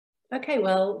Okay,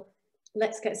 well,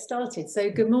 let's get started. So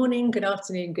good morning, good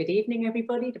afternoon, good evening,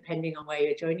 everybody, depending on where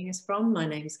you're joining us from. My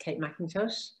name is Kate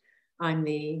McIntosh. I'm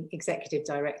the Executive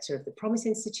Director of the Promise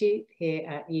Institute here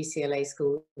at UCLA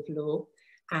School of Law,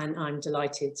 and I'm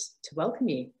delighted to welcome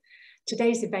you.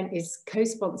 Today's event is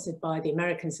co-sponsored by the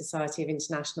American Society of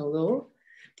International Law,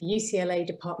 the UCLA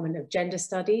Department of Gender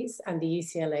Studies, and the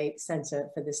UCLA Center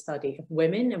for the Study of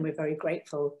Women, and we're very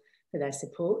grateful for their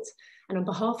support. And on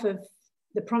behalf of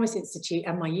the Promise Institute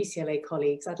and my UCLA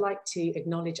colleagues, I'd like to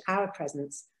acknowledge our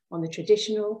presence on the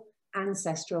traditional,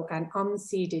 ancestral and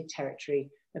unceded territory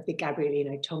of the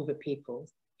Gabrielino Tongva people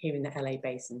here in the LA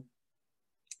Basin.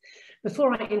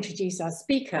 Before I introduce our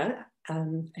speaker,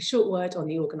 a short word on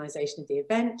the organisation of the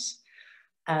event.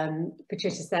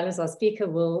 Patricia Sellers, our speaker,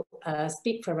 will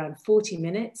speak for around 40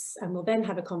 minutes and we'll then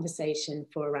have a conversation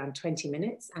for around 20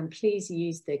 minutes. And please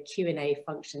use the Q&A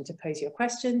function to pose your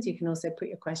questions. You can also put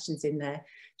your questions in there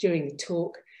during the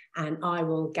talk and I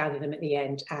will gather them at the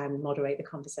end and moderate the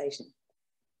conversation.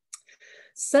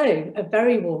 So a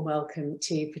very warm welcome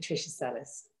to Patricia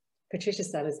Sellers. Patricia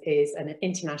Sellers is an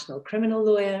international criminal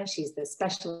lawyer. She's the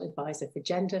Special Advisor for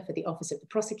Gender for the Office of the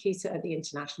Prosecutor at the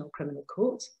International Criminal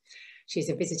Court. She's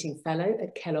a visiting fellow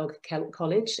at Kellogg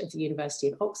College of the University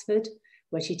of Oxford,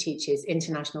 where she teaches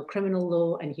international criminal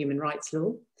law and human rights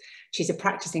law. She's a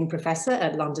practicing professor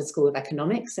at London School of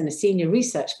Economics and a senior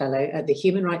research fellow at the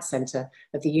Human Rights Center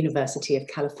of the University of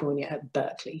California at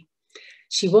Berkeley.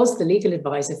 She was the legal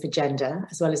advisor for gender,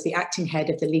 as well as the acting head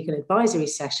of the legal advisory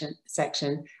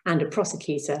section and a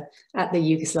prosecutor at the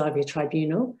Yugoslavia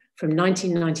Tribunal from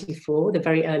 1994, the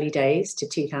very early days, to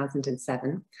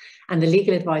 2007, and the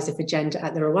legal advisor for gender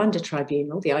at the Rwanda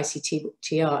Tribunal, the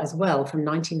ICTR, as well, from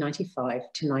 1995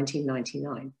 to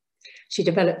 1999. She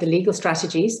developed the legal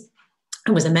strategies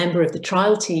and was a member of the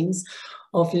trial teams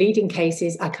of leading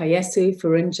cases Akayesu,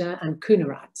 Furunja and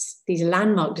Kunarats. These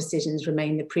landmark decisions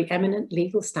remain the preeminent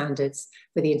legal standards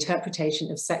for the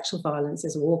interpretation of sexual violence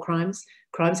as war crimes,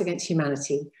 crimes against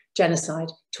humanity,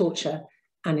 genocide, torture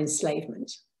and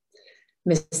enslavement.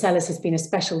 Ms. Sellers has been a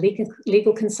special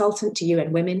legal consultant to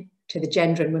UN Women, to the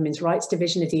Gender and Women's Rights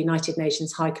Division of the United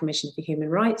Nations High Commission for Human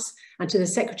Rights, and to the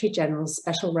Secretary General's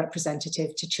Special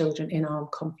Representative to Children in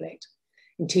Armed Conflict.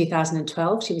 In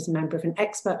 2012, she was a member of an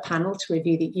expert panel to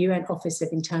review the UN Office of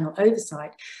Internal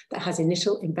Oversight that has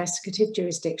initial investigative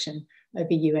jurisdiction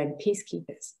over UN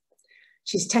peacekeepers.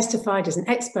 She's testified as an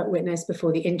expert witness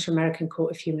before the Inter-American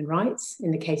Court of Human Rights in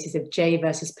the cases of Jay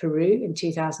versus Peru in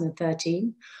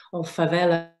 2013, of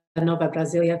Favela Nova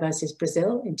Brasilia versus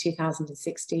Brazil in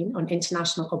 2016 on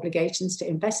international obligations to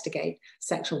investigate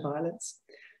sexual violence.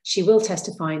 She will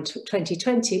testify in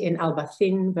 2020 in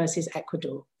Albaicin versus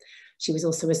Ecuador. She was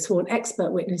also a sworn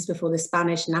expert witness before the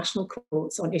Spanish national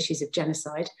courts on issues of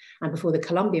genocide and before the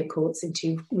Colombia courts in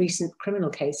two recent criminal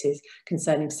cases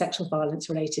concerning sexual violence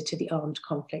related to the armed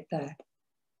conflict there.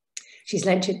 She's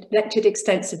lectured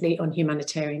extensively on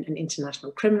humanitarian and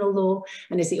international criminal law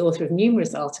and is the author of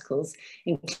numerous articles,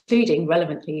 including,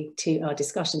 relevantly to our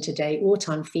discussion today,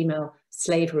 Wartime Female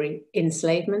Slavery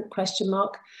Enslavement, ?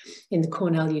 In the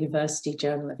Cornell University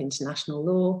Journal of International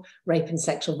Law, Rape and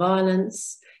Sexual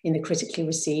Violence, in the critically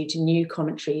received New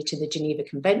Commentary to the Geneva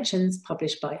Conventions,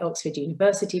 published by Oxford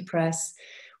University Press,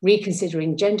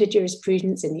 Reconsidering Gender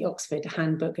Jurisprudence in the Oxford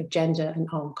Handbook of Gender and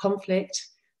Armed Conflict,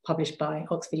 published by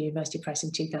Oxford University Press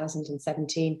in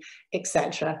 2017,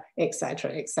 etc.,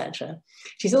 etc., etc.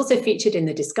 She's also featured in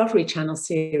the Discovery Channel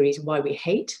series Why We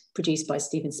Hate, produced by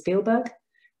Steven Spielberg,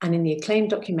 and in the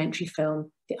acclaimed documentary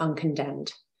film The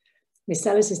Uncondemned. Ms.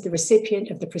 Sellers is the recipient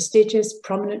of the prestigious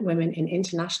Prominent Women in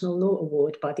International Law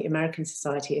Award by the American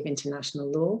Society of International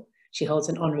Law. She holds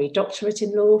an honorary doctorate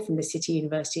in law from the City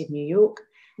University of New York,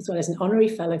 as well as an honorary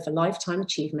fellow for lifetime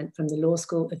achievement from the Law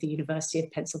School of the University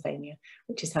of Pennsylvania,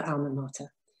 which is her alma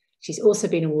mater. She's also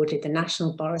been awarded the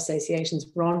National Bar Association's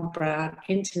Ron Brown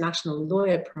International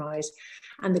Lawyer Prize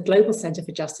and the Global Center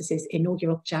for Justice's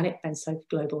inaugural Janet Bensov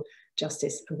Global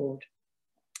Justice Award.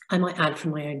 I might add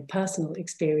from my own personal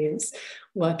experience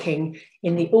working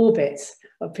in the orbit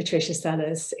of Patricia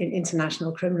Sellers in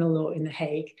international criminal law in The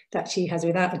Hague, that she has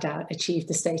without a doubt achieved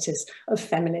the status of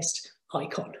feminist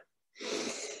icon.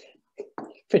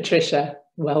 Patricia,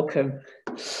 welcome.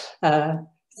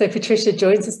 So Patricia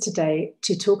joins us today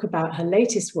to talk about her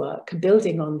latest work,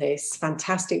 building on this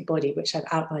fantastic body, which I've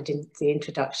outlined in the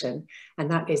introduction, and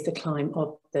that is the climb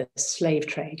of the slave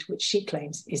trade, which she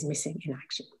claims is missing in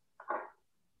action.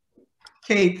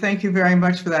 Kate, thank you very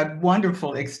much for that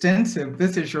wonderful, extensive,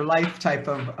 this is your life type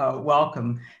of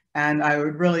welcome. And I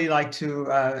would really like to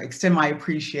extend my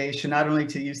appreciation not only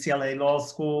to UCLA Law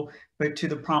School, but to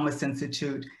the Promise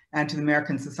Institute and to the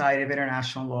American Society of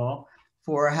International Law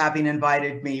for having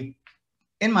invited me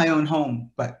in my own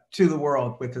home, but to the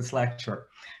world with this lecture.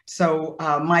 So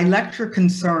my lecture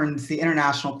concerns the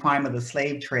international crime of the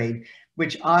slave trade,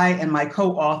 which I and my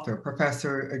co-author,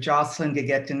 Professor Jocelyn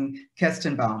Gegetin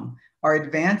Kestenbaum, are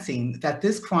advancing that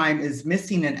this crime is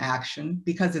missing in action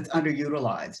because it's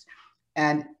underutilized.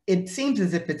 And it seems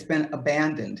as if it's been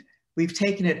abandoned. We've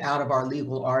taken it out of our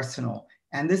legal arsenal,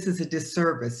 and this is a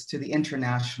disservice to the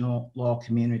international law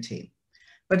community.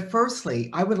 But firstly,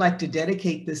 I would like to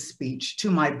dedicate this speech to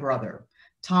my brother,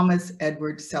 Thomas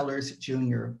Edward Sellers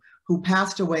Jr., who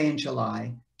passed away in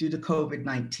July due to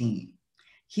COVID-19.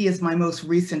 He is my most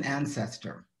recent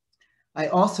ancestor. I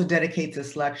also dedicate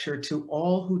this lecture to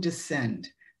all who descend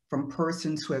from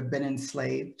persons who have been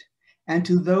enslaved and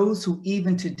to those who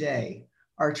even today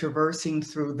are traversing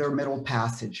through their middle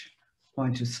passage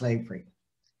onto slavery.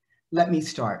 Let me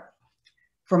start.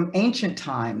 From ancient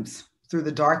times through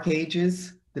the Dark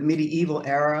Ages, the medieval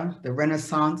era, the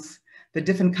Renaissance, the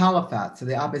different caliphates of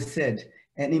the Abbasid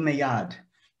and Umayyad,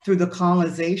 through the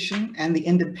colonization and the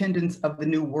independence of the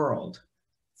New World,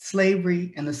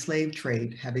 slavery and the slave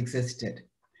trade have existed.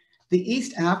 The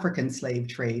East African slave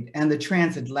trade and the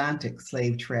transatlantic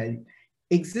slave trade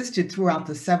existed throughout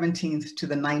the 17th to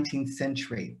the 19th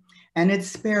century, and it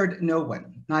spared no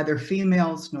one, neither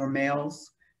females nor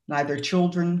males, neither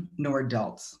children nor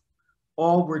adults.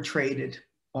 All were traded,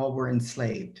 all were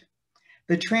enslaved.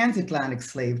 The transatlantic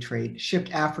slave trade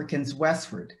shipped Africans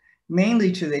westward,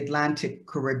 mainly to the Atlantic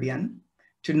Caribbean,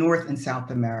 to North and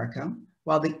South America,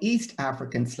 while the East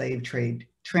African slave trade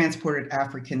transported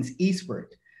Africans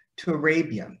eastward to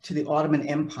Arabia, to the Ottoman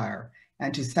Empire,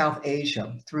 and to South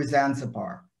Asia through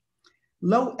Zanzibar.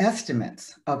 Low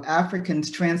estimates of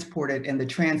Africans transported in the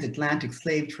transatlantic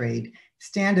slave trade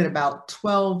stand at about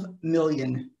 12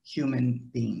 million human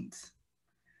beings.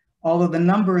 Although the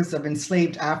numbers of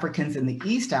enslaved Africans in the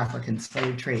East African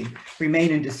slave trade remain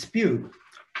in dispute,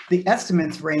 the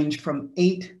estimates range from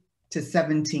 8 to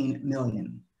 17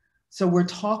 million. So we're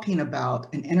talking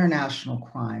about an international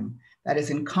crime that has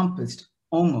encompassed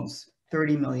almost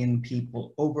 30 million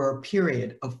people over a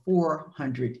period of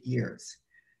 400 years.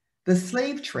 The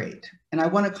slave trade, and I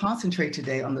want to concentrate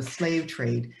today on the slave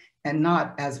trade and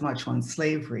not as much on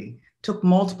slavery, took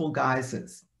multiple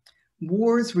guises.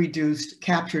 Wars reduced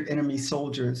captured enemy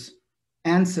soldiers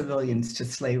and civilians to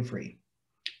slavery.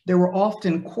 There were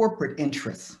often corporate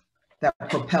interests that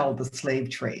propelled the slave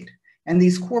trade. And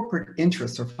these corporate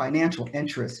interests or financial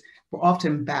interests were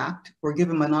often backed or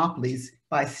given monopolies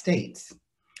by states.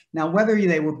 Now, whether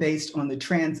they were based on the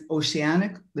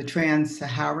transoceanic, the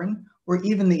trans-Saharan, or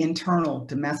even the internal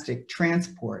domestic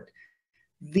transport,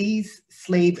 these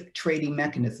slave trading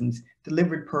mechanisms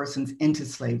delivered persons into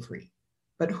slavery.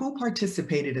 But who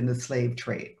participated in the slave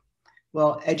trade?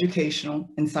 Well, educational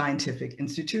and scientific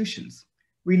institutions,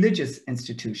 religious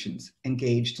institutions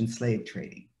engaged in slave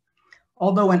trading.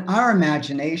 Although in our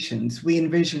imaginations, we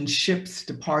envision ships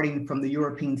departing from the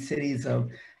European cities of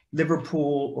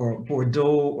Liverpool or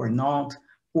Bordeaux or Nantes,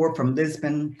 or from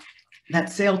Lisbon,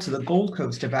 that sail to the Gold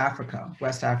Coast of Africa,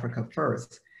 West Africa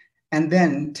first, and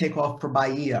then take off for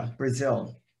Bahia,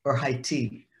 Brazil, or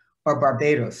Haiti, or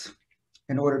Barbados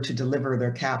in order to deliver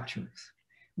their captures.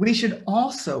 We should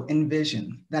also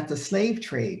envision that the slave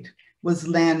trade was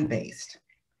land-based.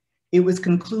 It was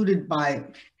concluded by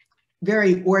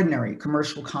very ordinary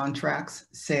commercial contracts,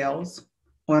 sales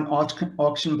on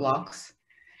auction blocks.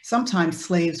 Sometimes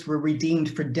slaves were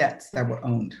redeemed for debts that were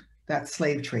owed. That's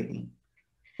slave trading.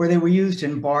 Or they were used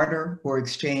in barter or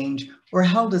exchange or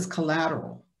held as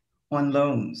collateral on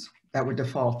loans that were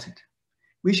defaulted.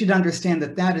 We should understand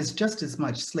that that is just as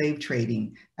much slave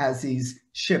trading as these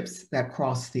ships that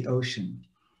cross the ocean.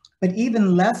 But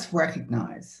even less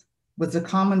recognized was the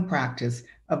common practice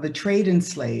of the trade in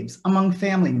slaves among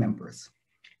family members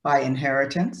by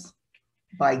inheritance,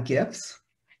 by gifts,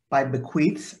 by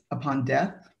bequeaths upon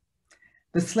death.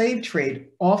 The slave trade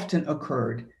often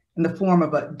occurred in the form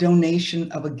of a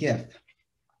donation of a gift.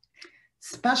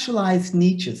 Specialized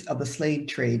niches of the slave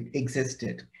trade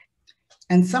existed,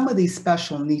 and some of these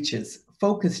special niches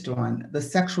focused on the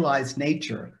sexualized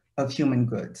nature of human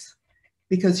goods,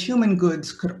 because human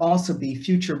goods could also be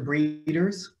future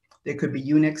breeders, they could be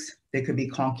eunuchs, they could be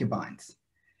concubines.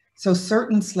 So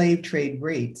certain slave trade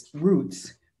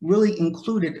routes really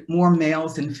included more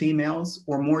males than females,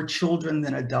 or more children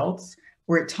than adults,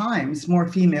 or at times more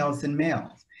females than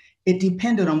males. It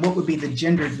depended on what would be the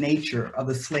gendered nature of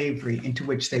the slavery into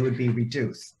which they would be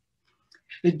reduced.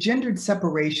 The gendered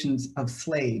separations of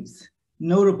slaves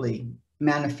notably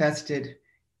manifested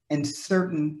in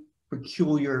certain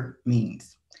peculiar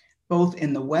means. both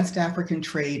in the West African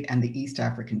trade and the East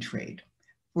African trade.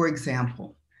 For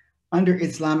example, under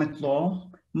Islamic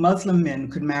law, Muslim men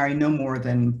could marry no more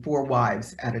than 4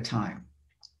 wives at a time.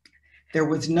 There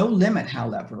was no limit,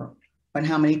 however, on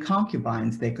how many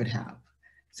concubines they could have.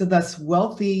 So thus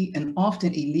wealthy and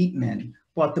often elite men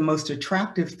bought the most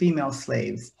attractive female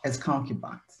slaves as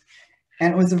concubines.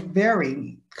 And it was a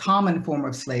very common form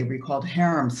of slavery called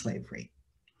harem slavery.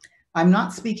 I'm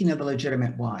not speaking of the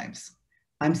legitimate wives.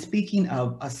 I'm speaking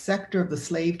of a sector of the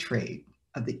slave trade,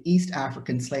 of the East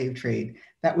African slave trade,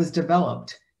 that was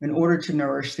developed in order to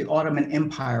nourish the Ottoman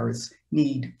Empire's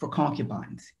need for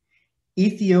concubines.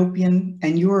 Ethiopian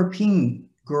and European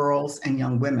girls and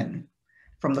young women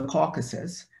from the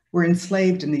Caucasus were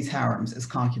enslaved in these harems as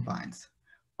concubines.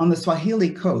 On the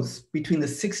Swahili coast, between the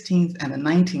 16th and the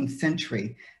 19th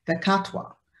century, the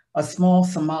Katwa, a small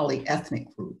Somali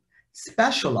ethnic group,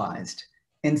 specialized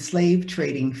in slave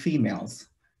trading females,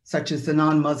 such as the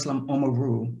non-Muslim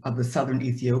Omaru of the southern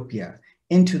Ethiopia,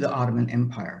 into the Ottoman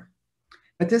Empire.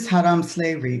 But this harem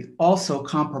slavery also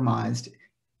comprised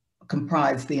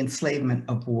the enslavement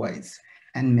of boys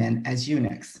and men as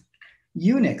eunuchs.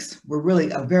 Eunuchs were really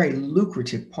a very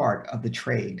lucrative part of the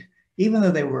trade, even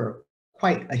though they were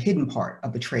quite a hidden part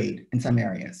of the trade in some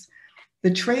areas.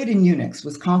 The trade in eunuchs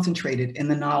was concentrated in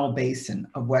the Nile Basin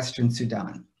of Western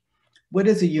Sudan. What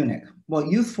is a eunuch? Well,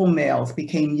 youthful males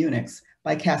became eunuchs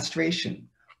by castration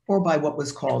or by what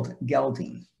was called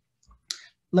gelding.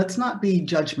 Let's not be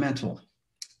judgmental.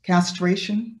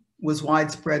 Castration was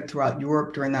widespread throughout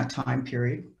Europe during that time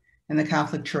period, and the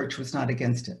Catholic Church was not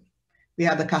against it. We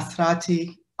have the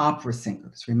castrati opera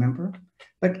singers, remember?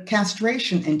 But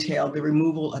castration entailed the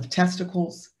removal of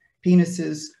testicles,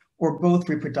 penises, or both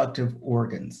reproductive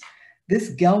organs. This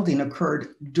gelding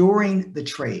occurred during the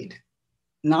trade,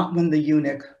 not when the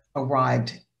eunuch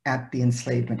arrived at the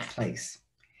enslavement place.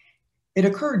 It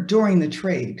occurred during the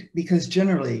trade because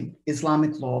generally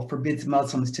Islamic law forbids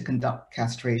Muslims to conduct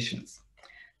castrations.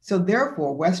 So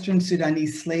therefore, Western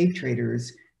Sudanese slave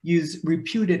traders used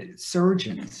reputed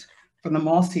surgeons from the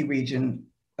Mossi region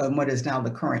of what is now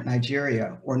the current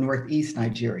Nigeria or Northeast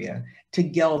Nigeria to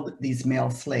geld these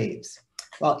male slaves,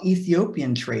 while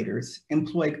Ethiopian traders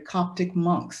employed Coptic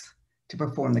monks to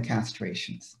perform the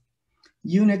castrations.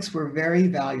 Eunuchs were very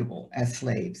valuable as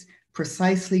slaves,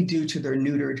 precisely due to their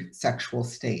neutered sexual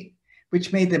state,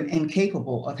 which made them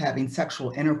incapable of having sexual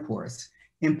intercourse,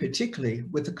 in particularly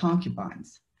with the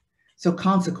concubines. So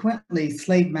consequently,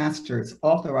 slave masters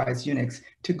authorized eunuchs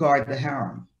to guard the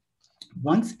harem.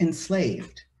 Once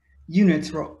enslaved,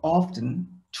 eunuchs were often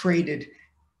traded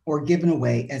or given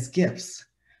away as gifts.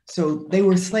 So they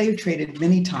were slave traded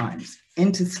many times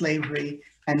into slavery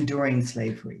and during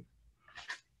slavery.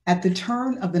 At the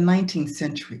turn of the 19th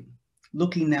century,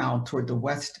 looking now toward the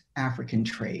West African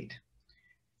trade,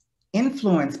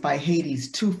 influenced by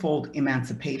Haiti's twofold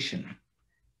emancipation,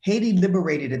 Haiti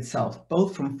liberated itself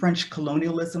both from French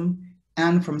colonialism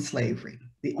and from slavery,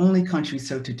 the only country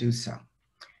so to do so.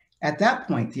 At that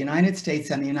point, the United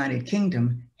States and the United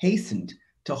Kingdom hastened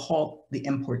to halt the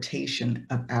importation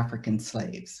of African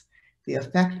slaves. The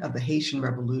effect of the Haitian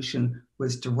Revolution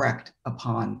was direct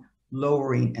upon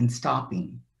lowering and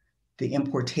stopping the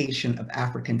importation of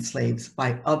African slaves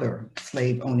by other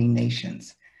slave-owning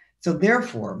nations. So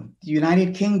therefore, the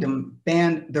United Kingdom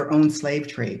banned their own slave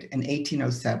trade in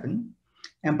 1807,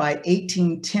 and by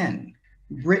 1810,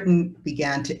 Britain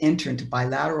began to enter into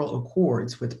bilateral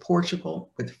accords with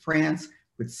Portugal, with France,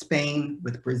 with Spain,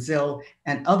 with Brazil,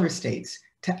 and other states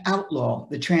to outlaw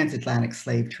the transatlantic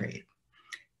slave trade.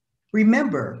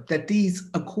 Remember that these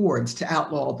accords to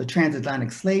outlaw the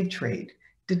transatlantic slave trade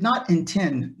did not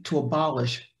intend to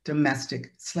abolish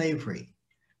domestic slavery,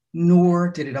 nor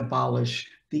did it abolish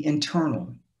the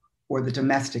internal or the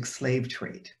domestic slave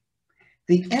trade.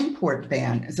 The import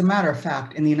ban, as a matter of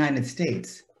fact, in the United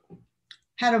States,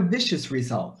 had a vicious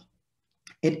result.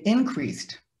 It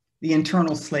increased the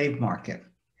internal slave market,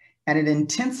 and it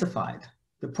intensified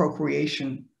the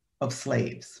procreation of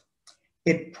slaves.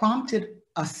 It prompted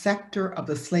a sector of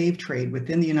the slave trade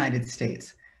within the United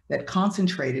States that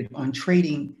concentrated on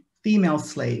trading female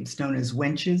slaves known as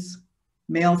wenches,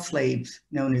 male slaves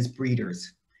known as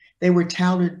breeders. They were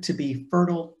touted to be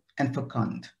fertile and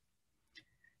fecund.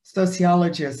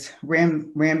 Sociologist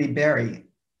Rami Berry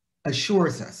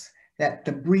assures us that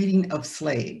the breeding of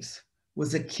slaves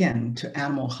was akin to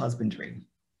animal husbandry.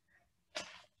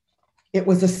 It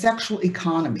was a sexual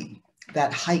economy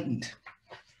that heightened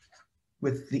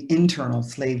with the internal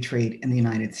slave trade in the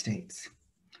United States.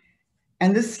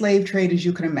 And this slave trade, as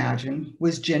you can imagine,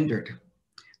 was gendered.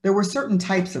 There were certain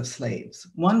types of slaves.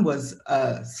 One was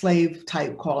a slave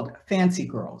type called fancy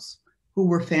girls, Who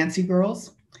were fancy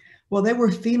girls? Well, they were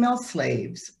female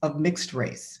slaves of mixed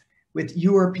race with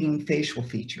European facial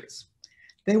features.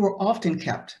 They were often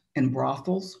kept in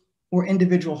brothels or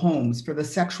individual homes for the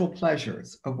sexual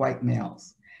pleasures of white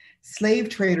males. Slave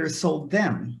traders sold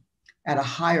them at a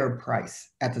higher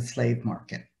price at the slave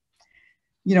market.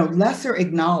 You know, lesser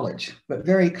acknowledged but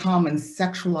very common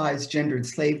sexualized gendered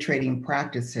slave trading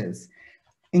practices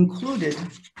included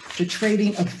the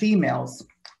trading of females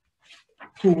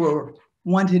who were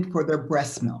wanted for their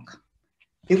breast milk.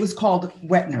 It was called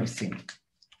wet nursing,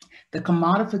 the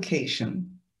commodification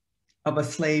of a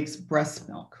slave's breast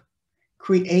milk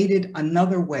created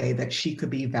another way that she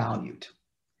could be valued.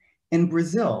 In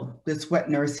Brazil, this wet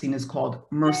nursing is called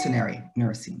mercenary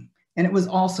nursing, and it was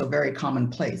also very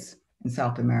commonplace in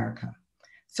South America.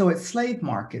 So at slave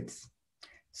markets,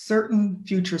 certain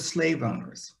future slave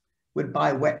owners would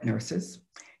buy wet nurses,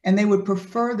 and they would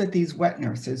prefer that these wet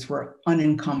nurses were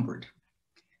unencumbered.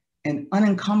 And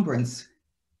unencumbrance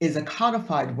is a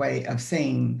codified way of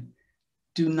saying,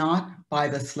 do not buy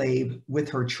the slave with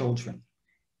her children.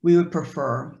 We would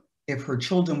prefer if her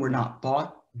children were not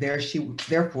bought,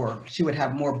 therefore she would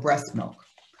have more breast milk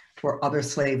for other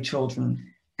slave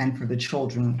children and for the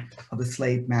children of the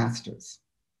slave masters.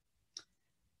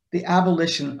 The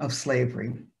abolition of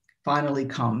slavery finally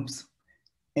comes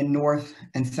in North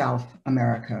and South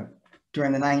America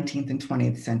during the 19th and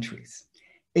 20th centuries.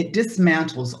 It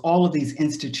dismantles all of these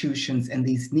institutions and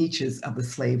these niches of the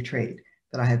slave trade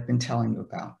that I have been telling you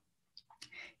about.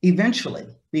 Eventually,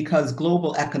 because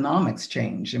global economics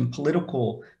change and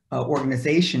political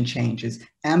organization changes,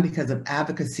 and because of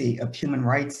advocacy of human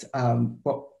rights,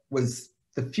 what was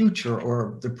the future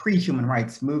or the pre-human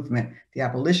rights movement, the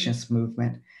abolitionist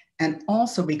movement, and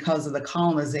also because of the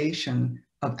colonization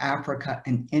of Africa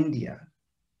and India,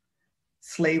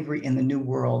 slavery in the New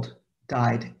World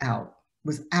died out,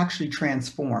 was actually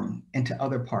transformed into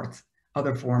other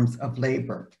forms of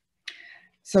labor.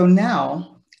 So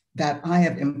now that I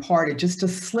have imparted just a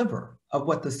sliver of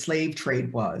what the slave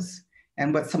trade was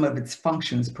and what some of its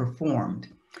functions performed,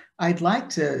 I'd like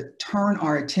to turn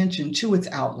our attention to its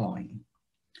outlawing.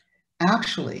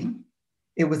 Actually,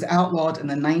 it was outlawed in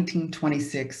the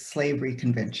 1926 Slavery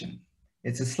Convention.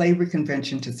 It's a slavery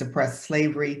convention to suppress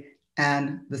slavery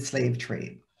and the slave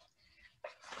trade.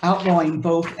 Outlawing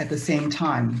both at the same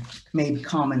time made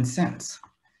common sense,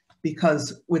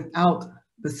 because without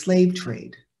the slave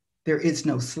trade, there is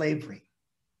no slavery.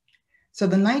 So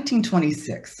the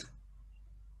 1926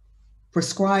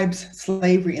 prescribes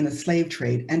slavery in the slave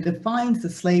trade and defines the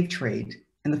slave trade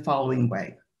in the following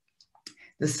way.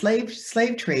 The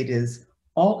slave trade is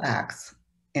all acts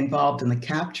involved in the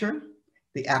capture,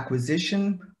 the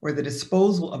acquisition, or the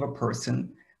disposal of a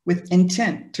person with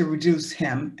intent to reduce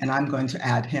him, and I'm going to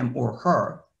add him or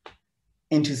her,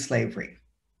 into slavery.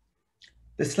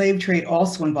 The slave trade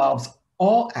also involves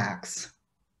all acts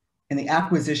in the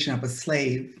acquisition of a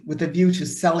slave with a view to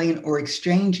selling or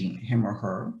exchanging him or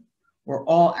her, or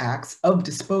all acts of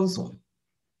disposal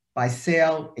by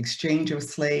sale, exchange of a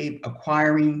slave,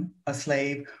 acquiring a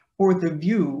slave, or the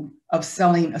view of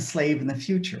selling a slave in the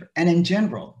future, and in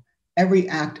general, every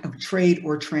act of trade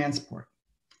or transport.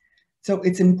 So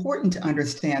it's important to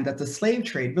understand that the slave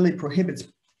trade really prohibits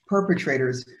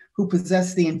perpetrators who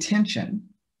possess the intention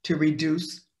to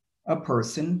reduce a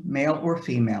person, male or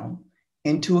female,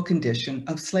 into a condition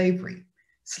of slavery,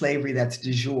 slavery that's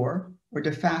de jure or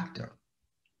de facto.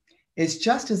 It's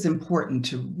just as important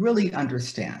to really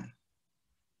understand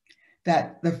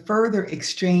that the further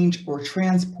exchange or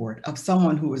transport of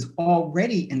someone who is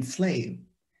already enslaved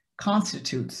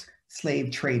constitutes slave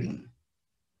trading.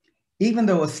 Even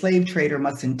though a slave trader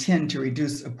must intend to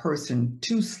reduce a person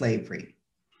to slavery,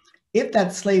 if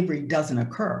that slavery doesn't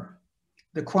occur,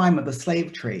 the crime of the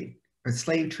slave trade or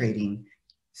slave trading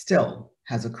still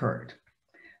has occurred.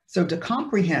 So to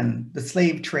comprehend the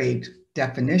slave trade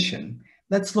definition,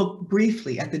 let's look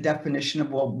briefly at the definition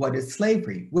of, well, what is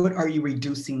slavery? What are you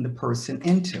reducing the person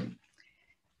into?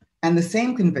 And the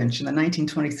same convention, the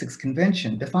 1926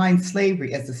 convention, defines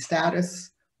slavery as the status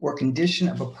or condition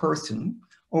of a person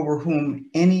over whom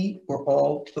any or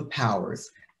all the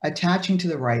powers attaching to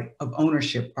the right of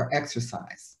ownership are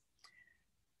exercised.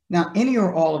 Now, any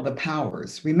or all of the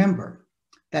powers, remember,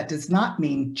 that does not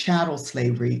mean chattel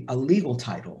slavery, a legal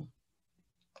title.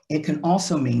 It can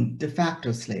also mean de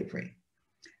facto slavery.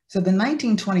 So the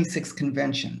 1926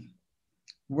 convention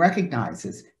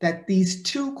recognizes that these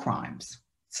two crimes,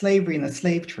 slavery and the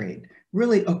slave trade,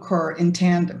 really occur in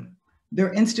tandem.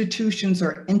 Their institutions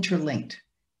are interlinked,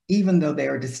 even though they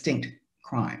are distinct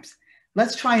crimes.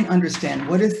 Let's try and understand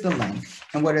what is the link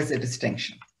and what is the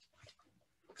distinction.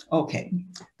 Okay,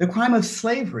 the crime of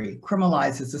slavery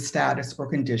criminalizes the status or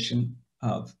condition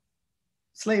of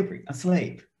slavery, a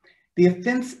slave. The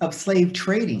offense of slave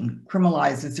trading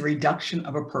criminalizes the reduction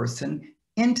of a person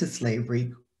into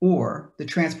slavery or the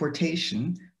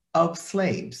transportation of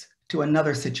slaves to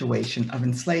another situation of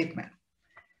enslavement.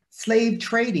 Slave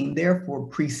trading, therefore,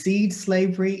 precedes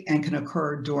slavery and can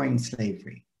occur during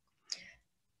slavery.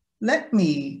 Let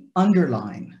me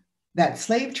underline that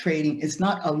slave trading is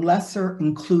not a lesser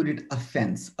included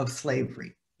offense of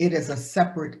slavery. It is a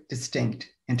separate, distinct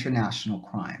international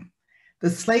crime. The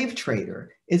slave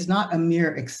trader is not a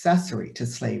mere accessory to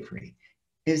slavery.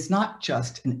 It is not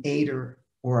just an aider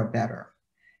or abettor.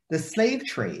 The slave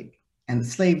trade and the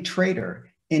slave trader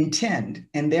intend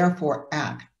and therefore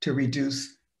act to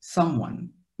reduce someone,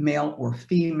 male or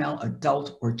female,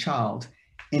 adult or child,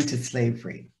 into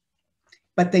slavery.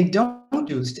 But they don't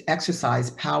choose to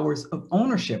exercise powers of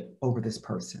ownership over this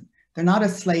person. They're not a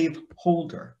slave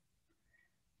holder.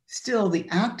 Still, the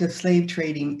act of slave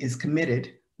trading is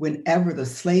committed whenever the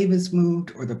slave is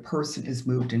moved or the person is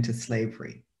moved into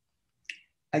slavery.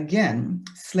 Again,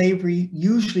 slavery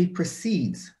usually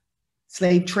precedes,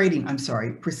 slave trading,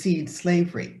 precedes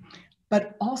slavery.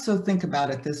 But also think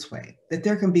about it this way, that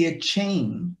there can be a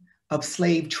chain of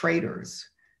slave traders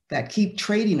that keep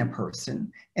trading a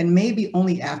person, and maybe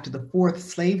only after the fourth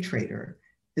slave trader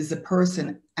is the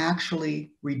person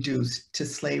actually reduced to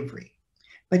slavery.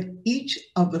 But each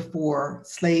of the four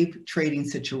slave trading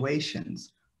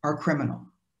situations are criminal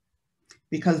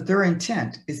because their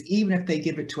intent is, even if they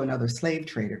give it to another slave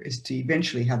trader, is to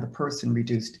eventually have the person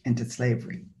reduced into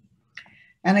slavery.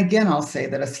 And again, I'll say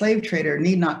that a slave trader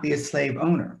need not be a slave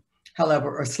owner.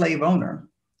 However, a slave owner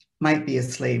might be a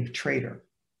slave trader.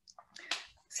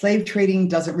 Slave trading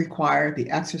doesn't require the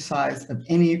exercise of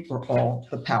any or all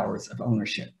the powers of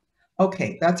ownership.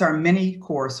 Okay, that's our mini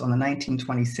course on the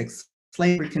 1926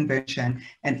 Slavery Convention,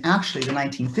 and actually the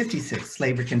 1956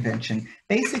 Slavery Convention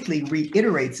basically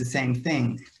reiterates the same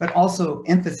thing, but also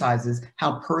emphasizes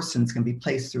how persons can be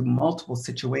placed through multiple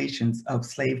situations of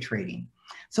slave trading.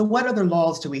 So what other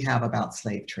laws do we have about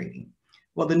slave trading?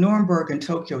 Well, the Nuremberg and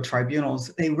Tokyo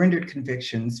tribunals, they rendered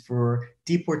convictions for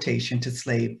deportation to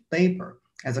slave labor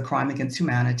as a crime against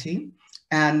humanity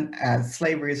and as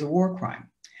slavery is a war crime.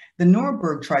 The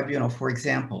Nuremberg Tribunal, for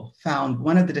example, found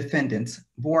one of the defendants,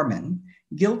 Bormann,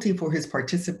 guilty for his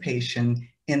participation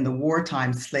in the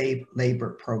wartime slave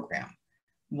labor program.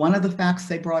 One of the facts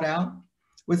they brought out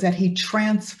was that he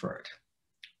transferred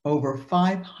over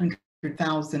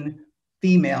 500,000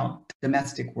 female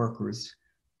domestic workers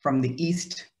from the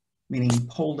East, meaning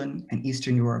Poland and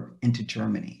Eastern Europe, into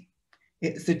Germany.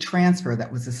 It's the transfer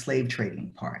that was the slave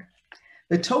trading part.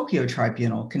 The Tokyo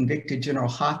Tribunal convicted General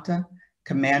Hata,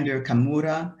 Commander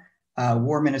Kamura,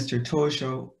 War Minister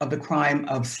Tojo of the crime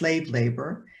of slave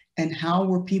labor. And how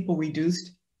were people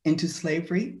reduced into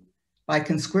slavery? By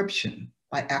conscription,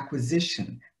 by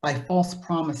acquisition, by false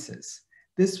promises.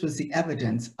 This was the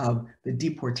evidence of the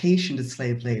deportation to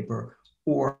slave labor,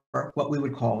 or what we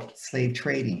would call slave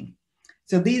trading.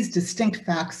 So these distinct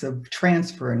facts of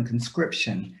transfer and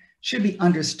conscription should be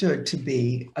understood to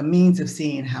be a means of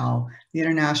seeing how the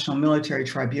international military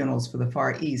tribunals for the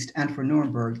Far East and for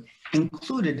Nuremberg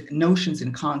included notions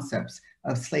and concepts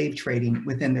of slave trading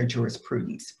within their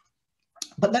jurisprudence.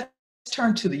 But let's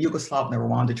turn to the Yugoslav and the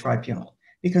Rwanda Tribunal,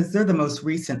 because they're the most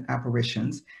recent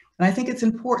apparitions. And I think it's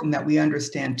important that we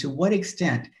understand to what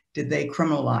extent did they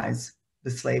criminalize the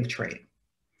slave trade.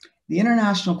 The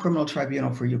International Criminal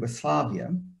Tribunal for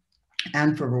Yugoslavia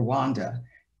and for Rwanda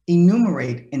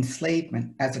enumerate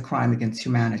enslavement as a crime against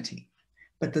humanity,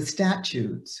 but the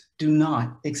statutes do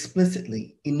not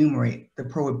explicitly enumerate the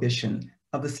prohibition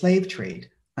of the slave trade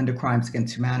under crimes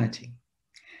against humanity.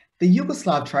 The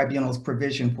Yugoslav Tribunal's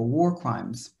provision for war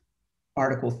crimes,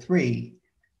 Article 3,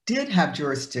 did have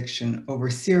jurisdiction over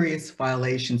serious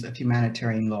violations of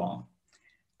humanitarian law.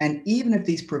 And even if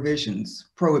these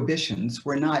prohibitions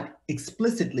were not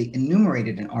explicitly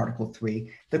enumerated in Article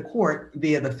 3, the court,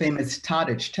 via the famous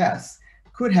Tadic test,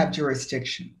 could have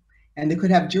jurisdiction. And they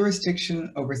could have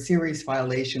jurisdiction over serious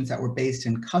violations that were based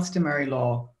in customary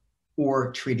law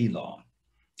or treaty law.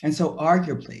 And so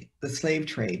arguably, the slave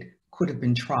trade could have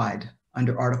been tried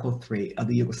under Article 3 of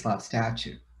the Yugoslav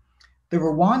statute. The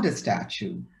Rwanda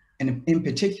statute, and in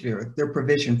particular, their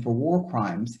provision for war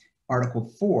crimes, Article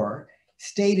 4,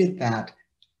 stated that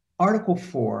Article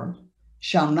 4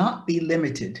 shall not be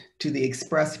limited to the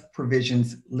express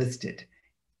provisions listed.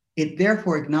 It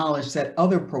therefore acknowledged that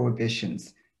other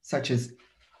prohibitions, such as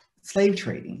slave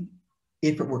trading,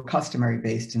 if it were customary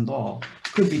based in law,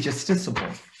 could be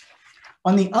justiciable.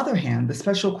 On the other hand, the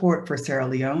Special Court for Sierra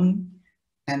Leone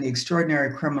and the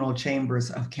Extraordinary Criminal Chambers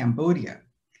of Cambodia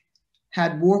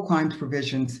had war crimes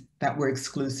provisions that were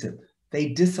exclusive. They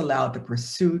disallowed the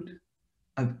pursuit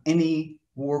of any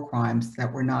war crimes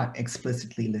that were not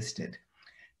explicitly listed.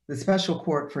 The Special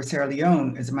Court for Sierra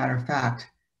Leone, as a matter of fact,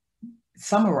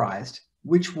 summarized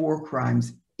which war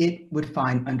crimes it would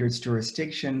find under its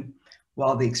jurisdiction,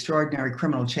 while the Extraordinary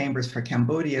Criminal Chambers for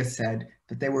Cambodia said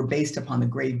that they were based upon the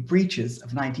grave breaches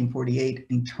of 1948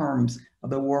 in terms of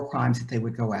the war crimes that they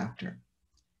would go after.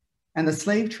 And the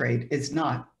slave trade is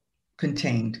not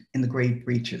contained in the grave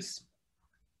breaches.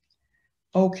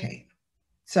 Okay,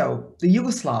 so the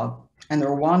Yugoslav and the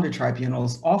Rwanda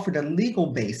tribunals offered a legal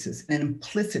basis, an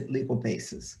implicit legal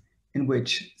basis in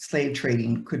which slave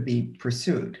trading could be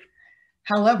pursued.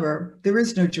 However, there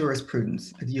is no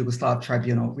jurisprudence of the Yugoslav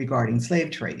tribunal regarding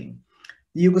slave trading.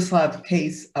 The Yugoslav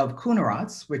case of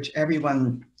Kunarac, which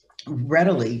everyone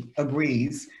readily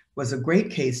agrees was a great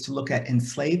case to look at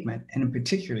enslavement, and in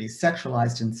particularly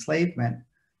sexualized enslavement,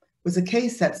 was a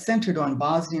case that centered on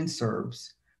Bosnian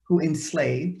Serbs who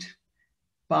enslaved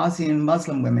Bosnian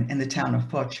Muslim women in the town of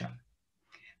Foča.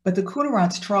 But the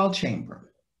Kunarac trial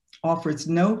chamber offers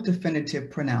no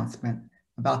definitive pronouncement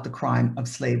about the crime of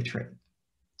slave trade.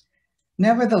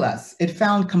 Nevertheless, it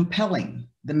found compelling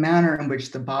the manner in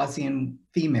which the Bosnian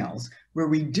females were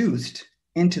reduced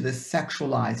into this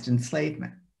sexualized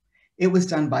enslavement. It was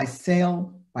done by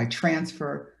sale, by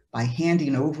transfer, by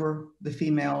handing over the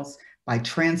females, by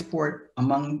transport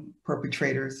among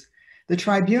perpetrators. The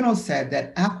tribunal said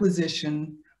that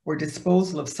acquisition or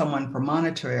disposal of someone for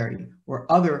monetary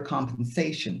or other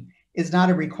compensation is not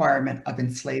a requirement of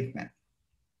enslavement.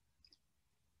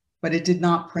 But it did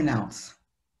not pronounce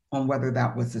on whether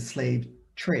that was a slave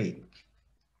trade.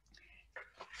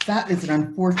 That is an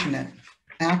unfortunate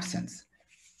absence.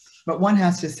 But one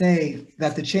has to say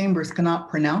that the chambers cannot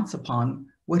pronounce upon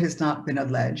what has not been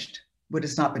alleged, what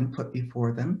has not been put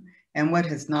before them, and what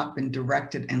has not been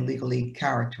directed and legally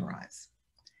characterized.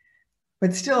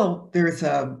 But still, there is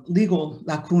a legal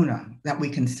lacuna that we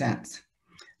can sense.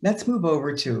 Let's move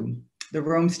over to the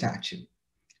Rome Statute.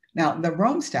 Now, the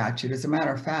Rome Statute, as a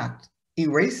matter of fact,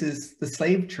 erases the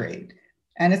slave trade,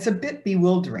 and it's a bit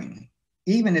bewildering.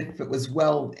 Even if it was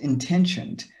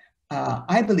well-intentioned,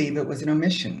 I believe it was an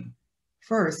omission.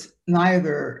 First,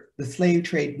 neither the slave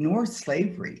trade nor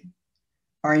slavery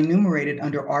are enumerated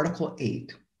under Article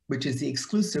 8, which is the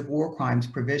exclusive war crimes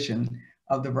provision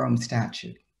of the Rome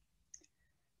Statute.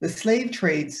 The slave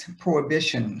trade's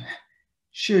prohibition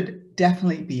should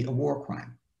definitely be a war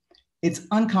crime. It's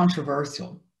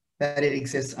uncontroversial that it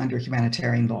exists under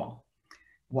humanitarian law.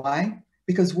 Why?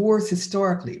 Because wars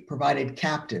historically provided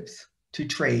captives to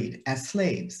trade as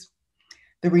slaves.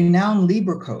 The renowned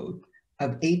Lieber Code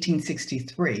of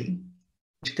 1863,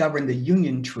 which governed the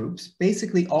Union troops,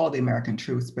 basically all the American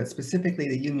troops, but specifically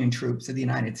the Union troops of the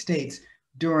United States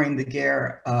during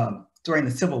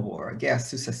the Civil War, Guerre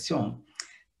Succession,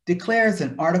 declares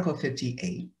in Article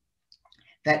 58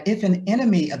 that if an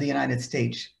enemy of the United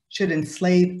States should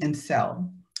enslave and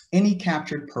sell any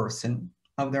captured person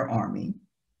of their army,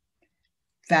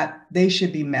 that they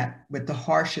should be met with the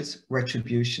harshest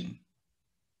retribution.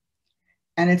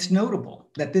 And it's notable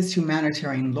that this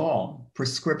humanitarian law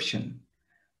prescription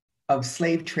of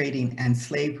slave trading and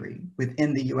slavery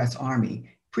within the US Army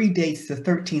predates the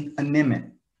 13th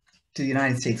Amendment to the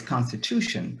United States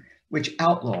Constitution, which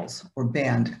outlaws or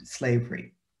banned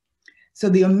slavery. So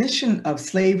the omission of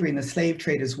slavery and the slave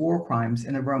trade as war crimes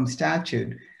in the Rome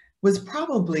Statute was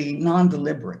probably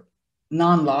non-deliberate,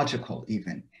 non-logical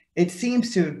even. It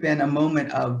seems to have been a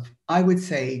moment of, I would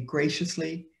say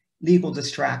graciously, legal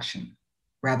distraction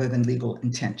rather than legal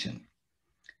intention.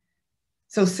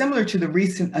 So similar to the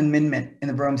recent amendment in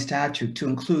the Rome Statute to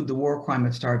include the war crime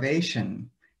of starvation,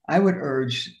 I would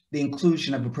urge the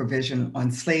inclusion of a provision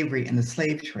on slavery and the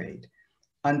slave trade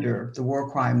under the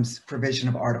war crimes provision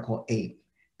of Article 8.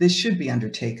 This should be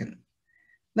undertaken.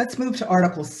 Let's move to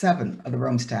Article 7 of the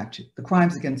Rome Statute, the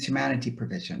Crimes Against Humanity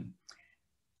provision.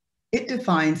 It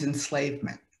defines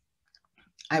enslavement.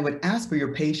 I would ask for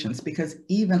your patience because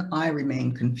even I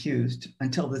remain confused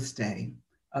until this day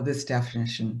of this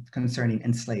definition concerning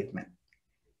enslavement.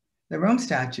 The Rome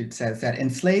Statute says that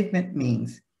enslavement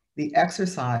means the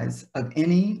exercise of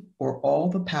any or all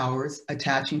the powers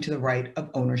attaching to the right of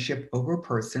ownership over a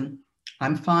person.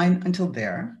 I'm fine until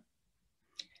there.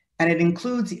 And it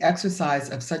includes the exercise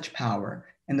of such power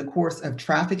in the course of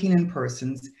trafficking in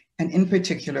persons, and in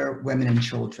particular, women and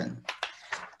children.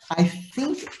 I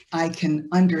think I can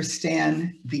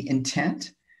understand the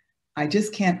intent. I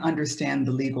just can't understand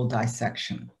the legal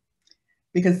dissection.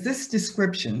 because this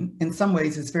description in some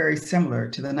ways is very similar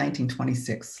to the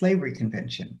 1926 Slavery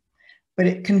Convention, but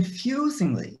it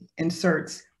confusingly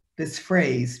inserts this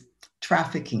phrase,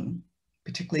 trafficking,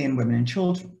 particularly in women and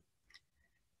children.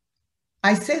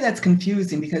 I say that's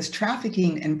confusing because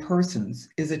trafficking in persons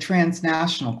is a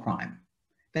transnational crime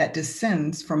that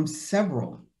descends from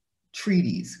several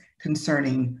treaties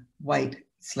concerning white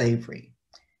slavery.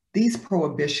 These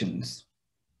prohibitions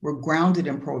were grounded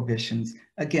in prohibitions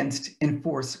against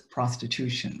enforced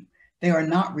prostitution. They are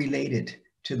not related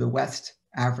to the West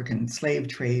African slave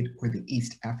trade or the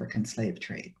East African slave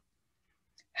trade.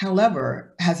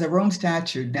 However, has the Rome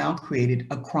Statute now created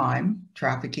a crime,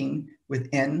 trafficking,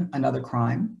 within another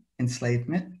crime,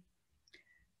 enslavement?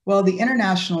 Well, the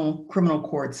International Criminal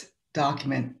Court's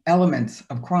document elements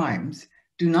of crimes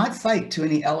do not cite to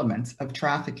any elements of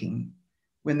trafficking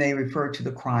when they refer to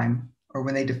the crime or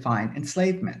when they define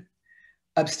enslavement.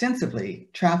 Ostensibly,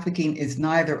 trafficking is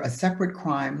neither a separate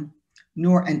crime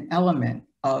nor an element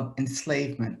of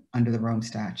enslavement under the Rome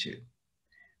Statute.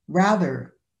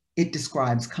 Rather, it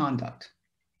describes conduct.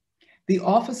 The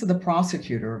Office of the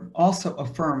Prosecutor also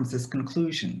affirms this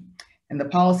conclusion in the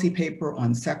policy paper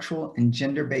on sexual and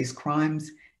gender-based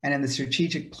crimes and in the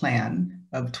strategic plan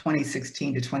of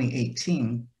 2016 to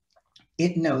 2018.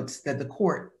 It notes that the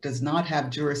court does not have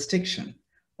jurisdiction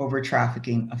over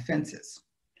trafficking offenses.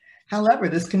 However,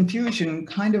 this confusion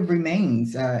kind of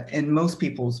remains in most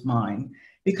people's mind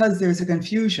because there's a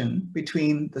confusion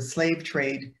between the slave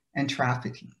trade and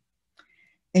trafficking.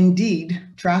 Indeed,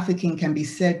 trafficking can be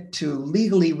said to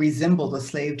legally resemble the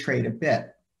slave trade a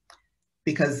bit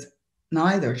because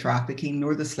neither trafficking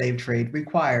nor the slave trade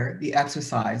require the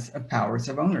exercise of powers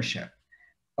of ownership.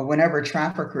 Whenever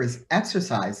traffickers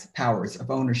exercise powers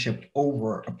of ownership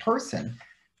over a person,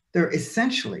 they're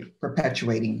essentially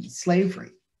perpetuating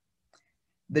slavery.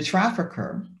 The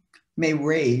trafficker may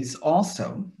raise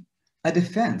also a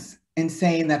defense in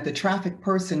saying that the trafficked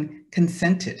person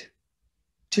consented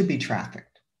to be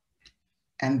trafficked,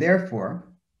 and therefore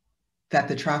that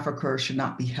the trafficker should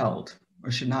not be held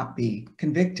or should not be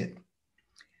convicted.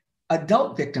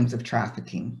 Adult victims of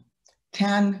trafficking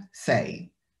can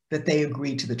say that they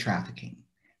agreed to the trafficking.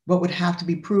 What would have to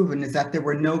be proven is that there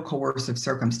were no coercive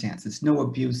circumstances, no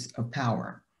abuse of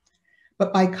power.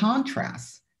 But by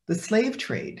contrast, the slave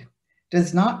trade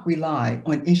does not rely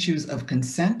on issues of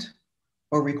consent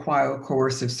or require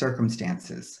coercive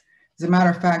circumstances. As a matter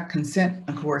of fact, consent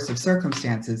and coercive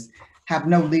circumstances have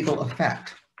no legal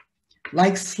effect.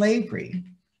 Like slavery,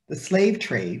 the slave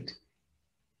trade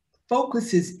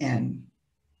focuses in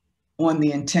on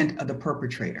the intent of the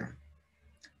perpetrator.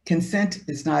 Consent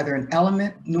is neither an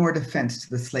element nor a defense to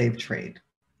the slave trade.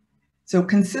 So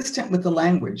consistent with the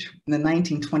language in the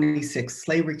 1926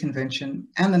 Slavery Convention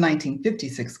and the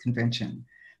 1956 Convention,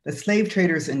 the slave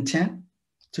trader's intent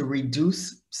to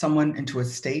reduce someone into a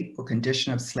state or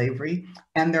condition of slavery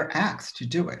and their acts to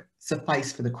do it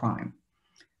suffice for the crime.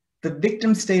 The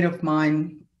victim's state of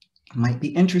mind might be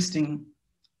interesting.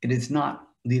 It is not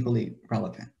legally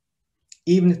relevant.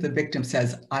 Even if the victim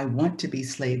says, I want to be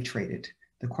slave traded,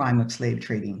 the crime of slave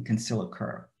trading can still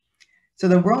occur. So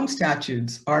the Rome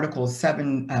Statutes, Article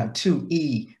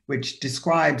 7.2e, which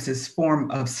describes this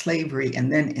form of slavery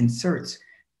and then inserts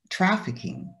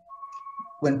trafficking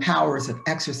when powers of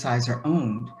exercise are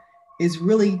owned, is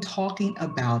really talking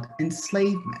about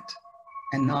enslavement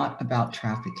and not about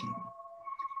trafficking.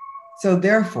 So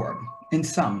therefore, in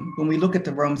sum, when we look at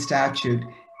the Rome Statute,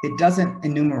 it doesn't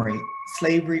enumerate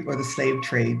slavery or the slave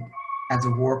trade as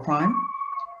a war crime.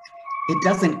 It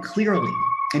doesn't clearly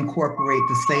incorporate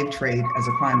the slave trade as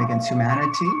a crime against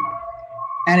humanity.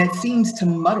 And it seems to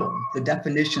muddle the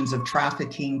definitions of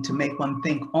trafficking to make one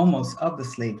think almost of the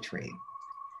slave trade.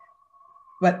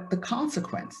 But the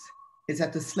consequence is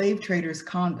that the slave trader's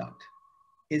conduct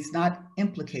is not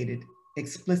implicated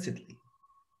explicitly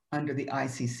under the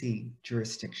ICC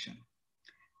jurisdiction.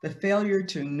 The failure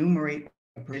to enumerate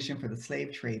a provision for the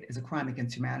slave trade as a crime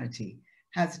against humanity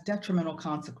has detrimental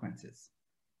consequences.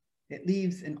 It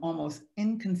leaves an almost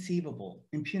inconceivable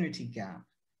impunity gap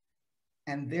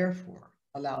and therefore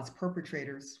allows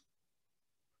perpetrators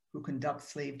who conduct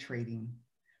slave trading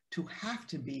to have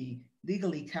to be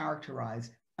legally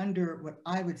characterized under what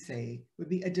I would say would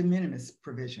be a de minimis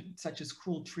provision, such as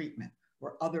cruel treatment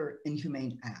or other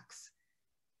inhumane acts.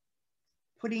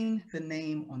 Putting the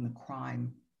name on the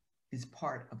crime is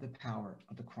part of the power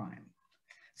of the crime.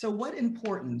 So what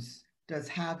importance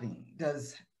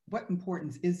what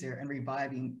importance is there in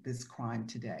reviving this crime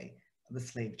today of the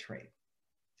slave trade?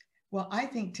 Well, I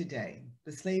think today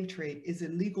the slave trade is a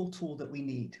legal tool that we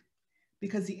need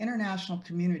because the international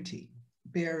community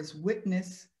bears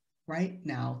witness right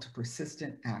now to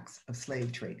persistent acts of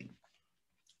slave trading.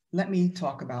 Let me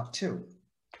talk about two.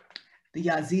 The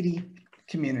Yazidi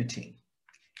community.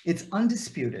 It's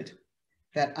undisputed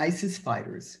that ISIS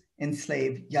fighters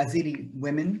enslaved Yazidi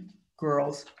women,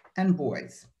 girls, and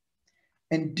boys.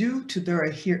 And due to their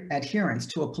adherence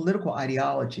to a political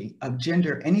ideology of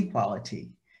gender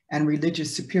inequality and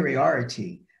religious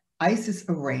superiority, ISIS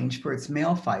arranged for its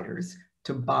male fighters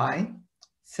to buy,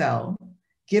 sell,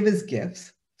 give as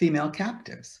gifts female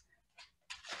captives.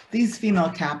 These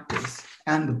female captives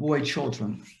and the boy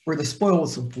children were the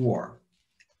spoils of war.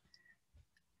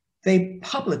 They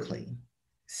publicly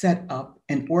set up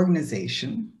an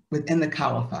organization within the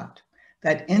caliphate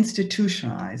that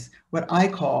institutionalized what I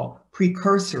call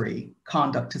precursory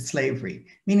conduct to slavery,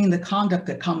 meaning the conduct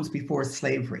that comes before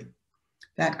slavery.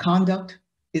 That conduct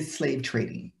is slave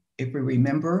trading. If we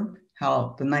remember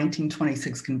how the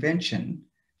 1926 convention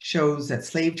shows that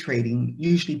slave trading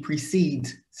usually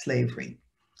precedes slavery.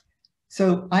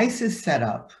 So ISIS set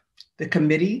up the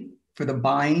Committee for the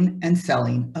Buying and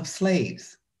Selling of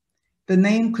Slaves. The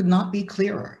name could not be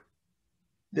clearer.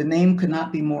 The name could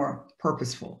not be more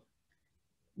purposeful.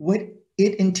 What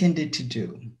it intended to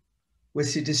do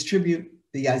was to distribute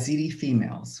the Yazidi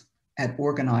females at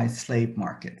organized slave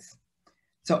markets.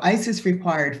 So ISIS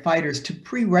required fighters to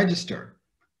pre-register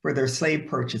for their slave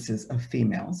purchases of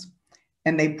females,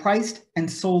 and they priced and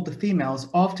sold the females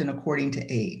often according to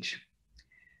age.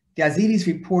 The Yazidis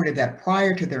reported that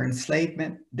prior to their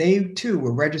enslavement, they too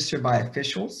were registered by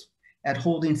officials at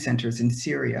holding centers in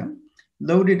Syria,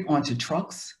 loaded onto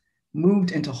trucks,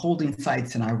 moved into holding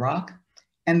sites in Iraq,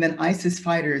 and then ISIS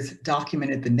fighters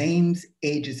documented the names,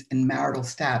 ages, and marital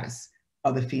status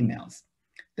of the females.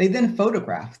 They then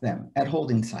photographed them at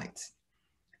holding sites.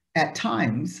 At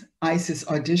times, ISIS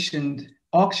auctioned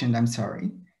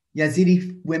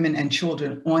Yazidi women and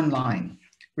children online,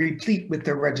 replete with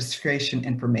their registration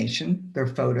information, their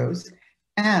photos,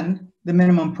 and the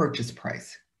minimum purchase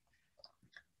price.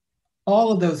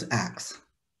 All of those acts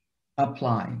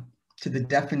apply to the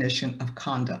definition of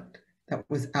conduct that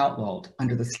was outlawed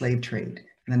under the slave trade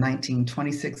in the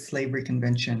 1926 Slavery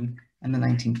Convention and the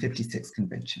 1956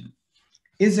 Convention.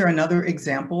 Is there another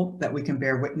example that we can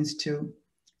bear witness to?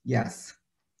 Yes,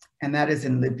 and that is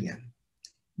in Libya.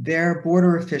 Their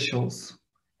border officials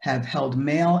have held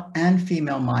male and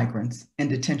female migrants in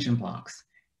detention blocks,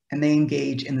 and they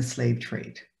engage in the slave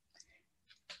trade.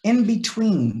 In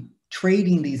between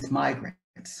trading these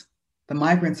migrants, the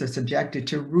migrants are subjected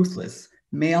to ruthless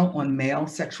male-on-male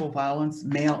sexual violence,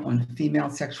 male-on-female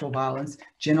sexual violence,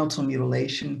 genital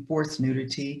mutilation, forced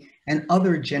nudity, and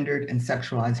other gendered and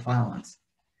sexualized violence.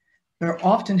 They're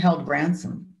often held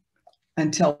ransom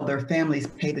until their families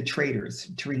pay the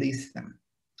traders to release them.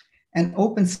 An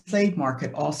open slave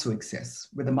market also exists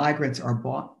where the migrants are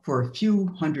bought for a few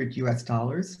hundred US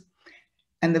dollars.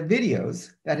 And the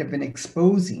videos that have been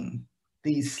exposing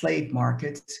these slave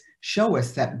markets show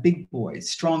us that big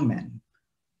boys, strong men,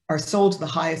 are sold to the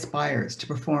highest buyers to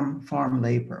perform farm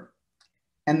labor,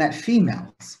 and that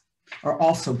females are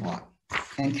also bought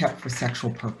and kept for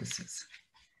sexual purposes.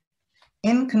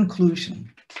 In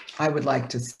conclusion, I would like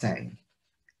to say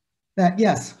that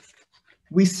yes,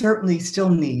 we certainly still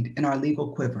need in our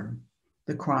legal quiver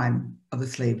the crime of the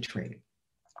slave trade,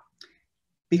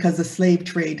 because the slave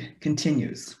trade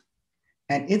continues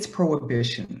and its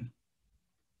prohibition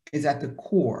is at the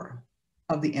core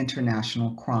of the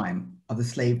international crime of the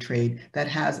slave trade that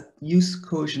has jus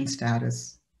cogens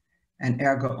status and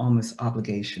erga omnes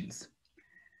obligations.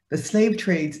 The slave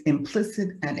trade's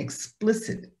implicit and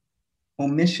explicit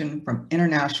omission from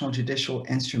international judicial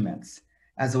instruments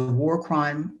as a war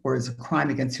crime or as a crime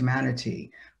against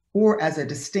humanity or as a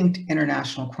distinct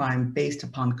international crime based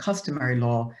upon customary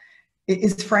law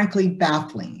is frankly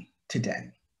baffling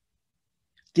today,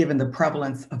 given the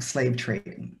prevalence of slave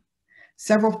trading.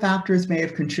 Several factors may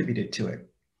have contributed to it.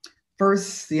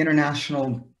 First, the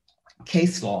international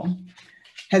case law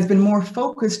has been more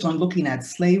focused on looking at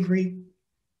slavery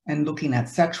and looking at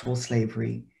sexual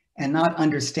slavery and not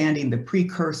understanding the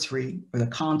precursory or the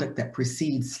conduct that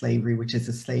precedes slavery, which is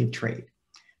the slave trade.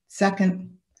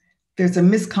 Second, there's a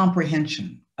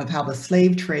miscomprehension of how the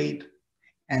slave trade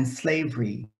and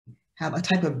slavery have a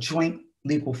type of joint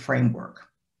legal framework.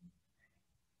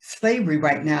 Slavery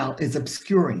right now is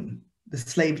obscuring the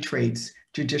slave trade's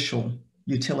judicial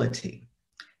utility.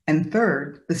 And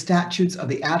third, the statutes of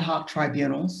the ad hoc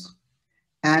tribunals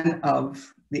and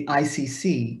of the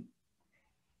ICC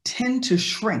tend to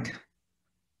shrink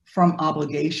from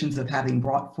obligations of having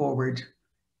brought forward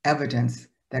evidence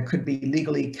that could be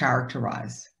legally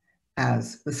characterized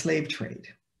as the slave trade.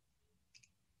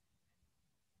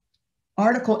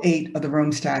 Article 8 of the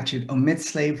Rome Statute omits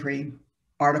slavery.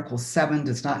 Article 7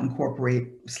 does not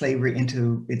incorporate slavery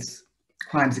into its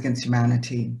crimes against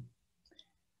humanity.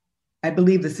 I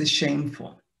believe this is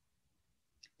shameful.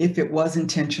 If it was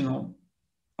intentional,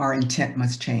 our intent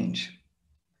must change.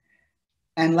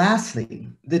 And lastly,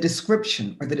 the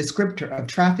description or the descriptor of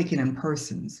trafficking in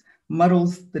persons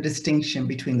muddles the distinction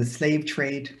between the slave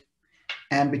trade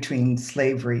and between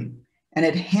slavery, and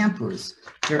it hampers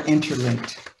their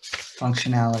interlinked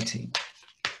functionality.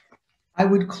 I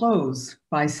would close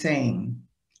by saying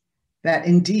that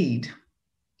indeed,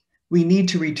 we need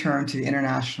to return to the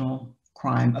international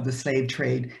crime of the slave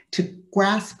trade to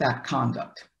grasp that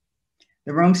conduct.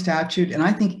 The Rome Statute, and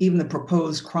I think even the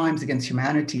proposed Crimes Against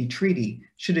Humanity Treaty,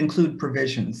 should include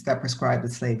provisions that prescribe the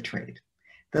slave trade.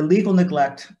 The legal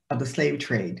neglect of the slave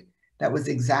trade that was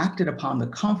exacted upon the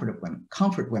comfort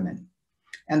women,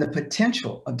 and the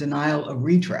potential of denial of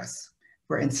redress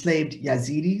for enslaved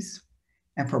Yazidis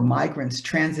and for migrants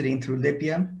transiting through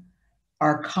Libya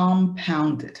are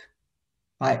compounded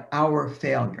by our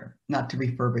failure not to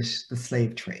refurbish the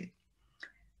slave trade.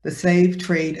 The slave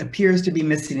trade appears to be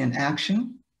missing in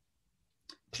action.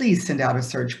 Please send out a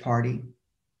search party.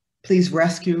 Please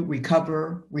rescue,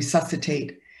 recover,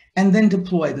 resuscitate, and then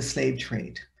deploy the slave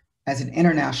trade as an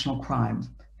international crime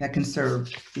that can serve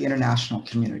the international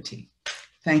community.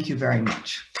 Thank you very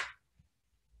much.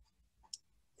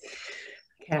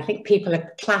 Okay, I think people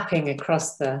are clapping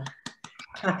across the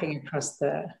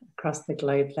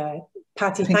globe there.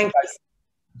 Patty, thank you.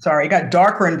 Sorry, it got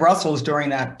darker in Brussels during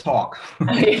that talk.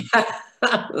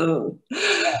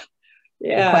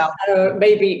 Yeah,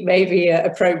 maybe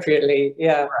appropriately.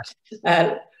 Yeah,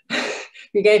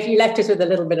 you left us with a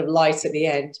little bit of light at the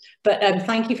end. But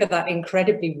thank you for that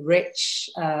incredibly rich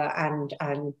and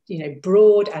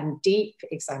broad and deep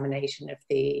examination of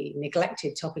the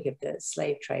neglected topic of the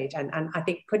slave trade, and I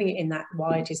think putting it in that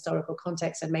wide historical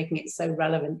context and making it so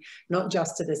relevant, not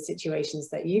just to the situations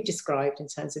that you've described in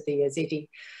terms of the Yazidi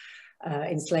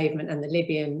enslavement and the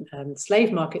Libyan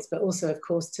slave markets, but also, of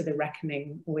course, to the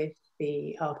reckoning with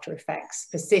the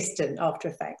persistent after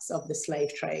effects of the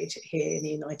slave trade here in the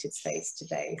United States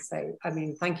today. So, I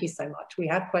mean, thank you so much. We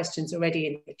have questions already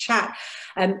in the chat.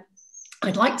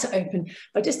 I'd like to open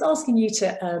by just asking you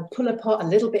to pull apart a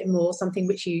little bit more something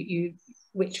which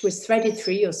which was threaded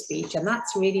through your speech, and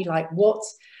that's really like what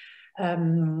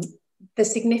the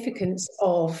significance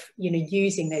of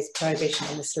using this prohibition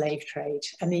on the slave trade.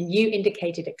 I mean, you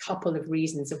indicated a couple of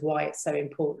reasons of why it's so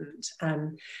important.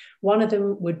 One of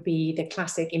them would be the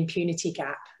classic impunity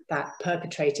gap, that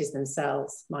perpetrators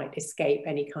themselves might escape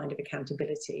any kind of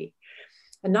accountability.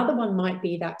 Another one might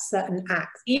be that certain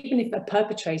acts, even if a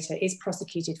perpetrator is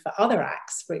prosecuted for other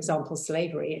acts, for example,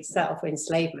 slavery itself or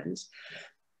enslavement,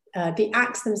 the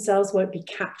acts themselves won't be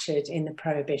captured in the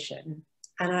prohibition.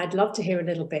 And I'd love to hear a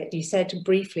little bit. You said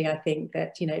briefly, I think,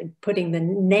 that putting the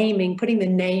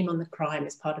name on the crime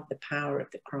is part of the power of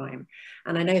the crime.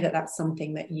 And I know that that's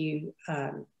something that you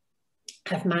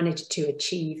have managed to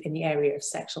achieve in the area of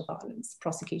sexual violence,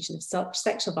 prosecution of such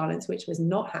sexual violence, which was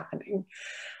not happening,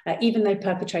 even though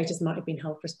perpetrators might have been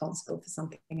held responsible for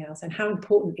something else. And how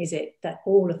important is it that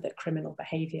all of the criminal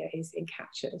behaviour is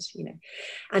captured?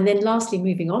 And then lastly,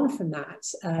 moving on from that.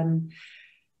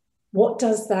 What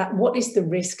is the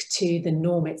risk to the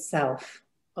norm itself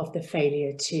of the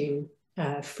failure to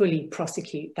fully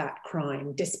prosecute that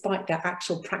crime, despite that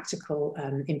actual practical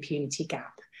impunity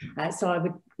gap? So I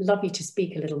would love you to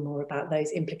speak a little more about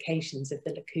those implications of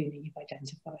the lacuna you've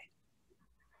identified.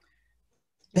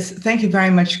 Yes, thank you very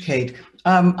much, Kate.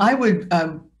 I would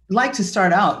like to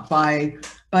start out by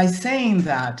saying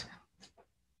that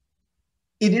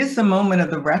it is the moment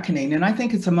of the reckoning, and I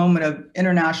think it's a moment of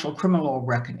international criminal law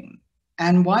reckoning.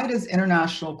 And why does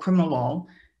international criminal law,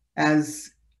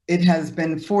 as it has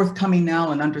been forthcoming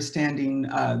now in understanding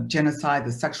genocide,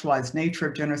 the sexualized nature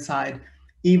of genocide,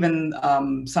 even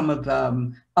some of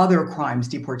the other crimes,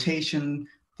 deportation,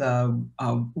 the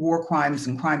war crimes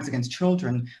and crimes against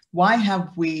children, why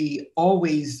have we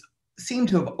always seemed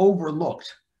to have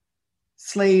overlooked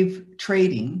slave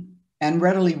trading and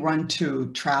readily run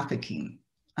to trafficking?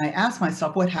 I asked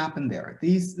myself what happened there.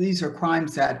 These are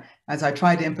crimes that, as I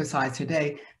tried to emphasize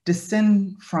today,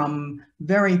 descend from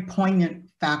very poignant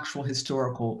factual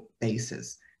historical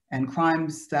basis, and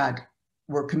crimes that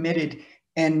were committed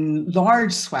in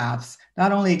large swaths,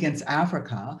 not only against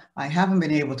Africa. I haven't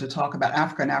been able to talk about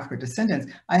Africa and African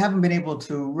descendants. I haven't been able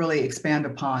to really expand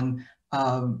upon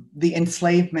the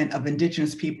enslavement of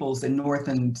indigenous peoples in North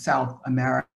and South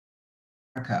America,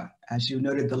 as you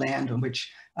noted, the land on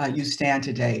which you stand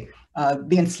today,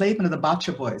 the enslavement of the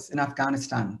Bacha boys in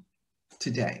Afghanistan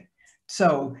today,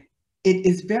 So it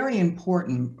is very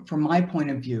important, from my point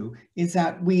of view, is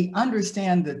that we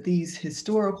understand that these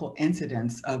historical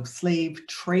incidents of slave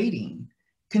trading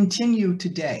continue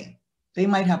today. They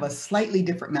might have a slightly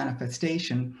different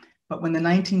manifestation, but when the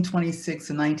 1926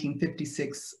 and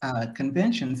 1956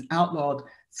 conventions outlawed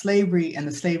slavery and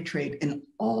the slave trade in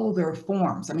all their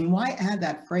forms, I mean, why add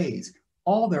that phrase,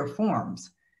 all their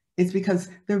forms? It's because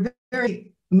there are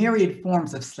very myriad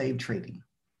forms of slave trading.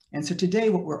 And so today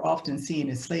what we're often seeing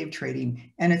is slave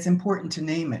trading, and it's important to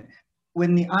name it.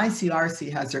 When the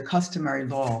ICRC has their customary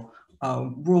law,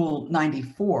 Rule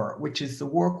 94, which is the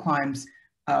war crimes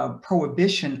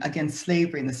prohibition against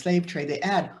slavery and the slave trade, they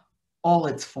add all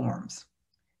its forms.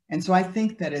 And so I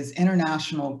think that as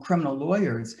international criminal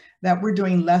lawyers, that we're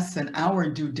doing less than our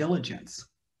due diligence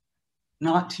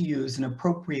not to use an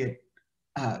appropriate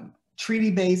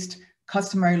treaty-based,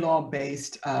 customary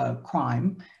law-based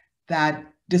crime that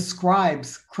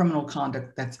describes criminal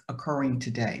conduct that's occurring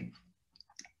today.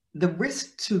 The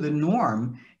risk to the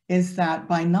norm is that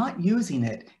by not using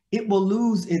it, it will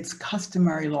lose its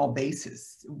customary law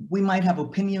basis. We might have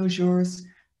opinion jurists,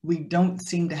 we don't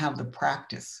seem to have the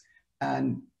practice.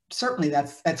 And certainly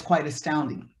that's quite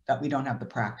astounding that we don't have the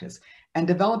practice. And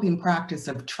developing practice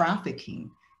of trafficking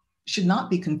should not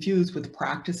be confused with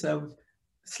practice of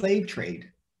slave trade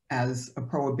as a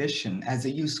prohibition, as a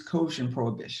jus cogens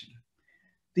prohibition.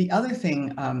 The other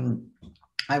thing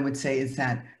I would say is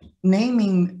that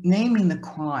naming the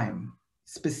crime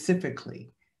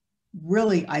specifically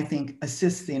really, I think,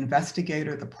 assists the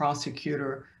investigator, the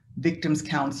prosecutor, victims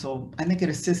counsel. I think it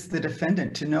assists the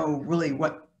defendant to know really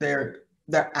what their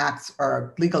acts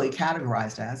are legally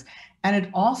categorized as. And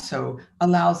it also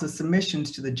allows the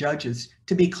submissions to the judges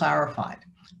to be clarified.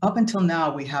 Up until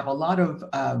now, we have a lot of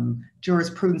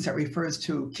jurisprudence that refers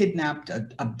to kidnapped,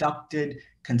 abducted,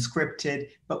 conscripted,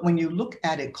 but when you look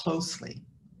at it closely,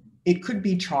 it could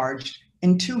be charged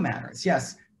in two manners.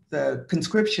 Yes, the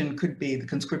conscription could be the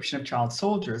conscription of child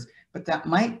soldiers, but that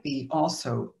might be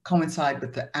also coincide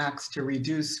with the acts to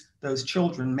reduce those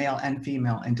children, male and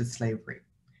female, into slavery.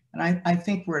 And I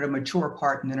think we're at a mature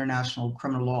part in international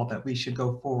criminal law that we should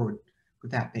go forward with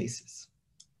that basis.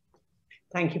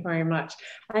 Thank you very much.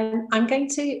 I'm going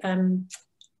to,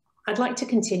 I'd like to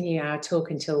continue our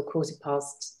talk until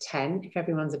 10:15, if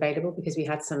everyone's available, because we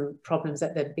had some problems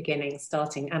at the beginning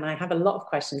starting, and I have a lot of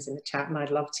questions in the chat and I'd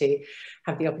love to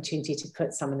have the opportunity to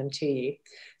put some of them to you.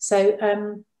 So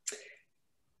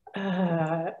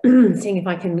seeing if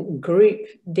I can group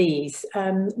these.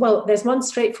 Well, there's one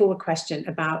straightforward question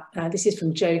about, this is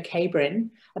from Joe Cabrin,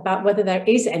 about whether there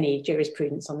is any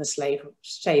jurisprudence on the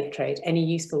slave trade, any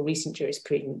useful recent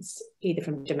jurisprudence, either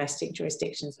from domestic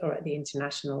jurisdictions or at the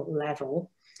international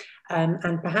level.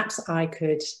 And perhaps I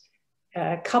could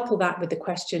couple that with the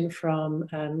question from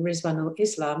Rizwanul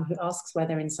Islam, who asks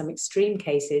whether in some extreme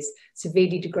cases,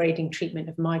 severely degrading treatment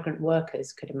of migrant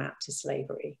workers could amount to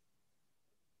slavery.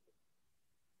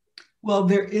 Well,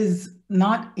 there is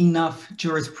not enough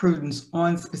jurisprudence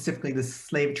on specifically the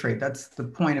slave trade. That's the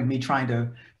point of me trying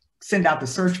to send out the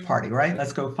search party, right?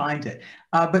 Let's go find it.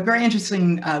 But very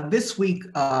interesting, this week,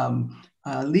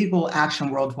 Legal Action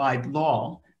Worldwide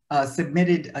Law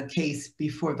submitted a case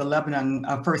before the Lebanon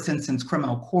First Instance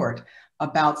Criminal Court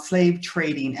about slave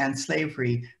trading and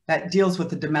slavery that deals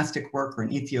with the domestic worker,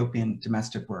 an Ethiopian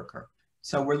domestic worker.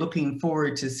 So we're looking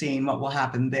forward to seeing what will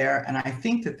happen there. And I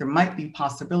think that there might be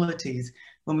possibilities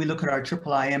when we look at our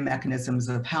IIIM mechanisms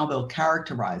of how they'll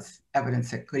characterize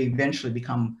evidence that could eventually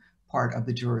become part of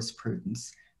the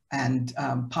jurisprudence. And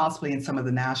possibly in some of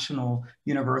the national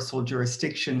universal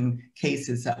jurisdiction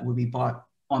cases that will be brought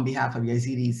on behalf of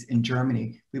Yazidis in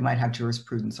Germany, we might have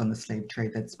jurisprudence on the slave trade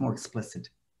that's more explicit.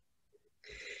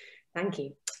 Thank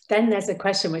you. Then there's a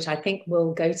question which I think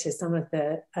will go to some of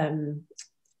the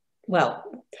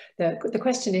well, the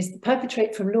question is,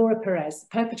 from Laura Perez,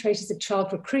 perpetrators of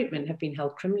child recruitment have been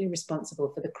held criminally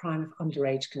responsible for the crime of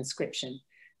underage conscription.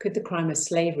 Could the crime of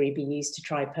slavery be used to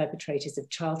try perpetrators of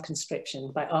child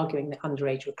conscription by arguing that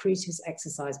underage recruiters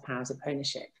exercise powers of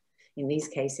ownership? In these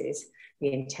cases,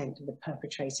 the intent of the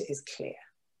perpetrator is clear.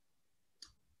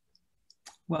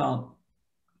 Well,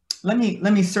 let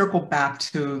me circle back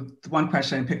to the one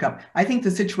question and pick up. I think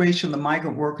the situation of the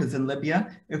migrant workers in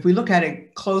Libya, if we look at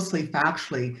it closely,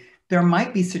 factually, there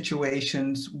might be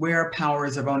situations where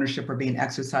powers of ownership are being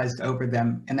exercised over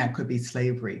them, and that could be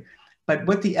slavery. But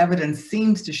what the evidence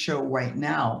seems to show right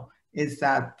now is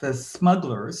that the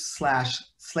smugglers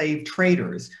 / slave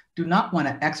traders do not want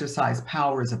to exercise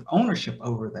powers of ownership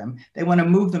over them. They want to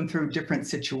move them through different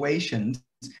situations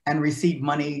and receive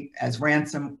money as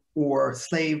ransom or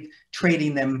slave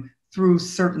trading them through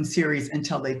certain series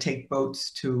until they take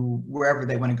boats to wherever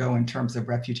they want to go in terms of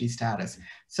refugee status.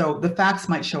 So the facts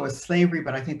might show us slavery,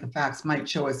 but I think the facts might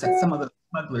show us that some of the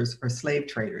smugglers are slave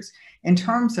traders. In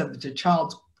terms of the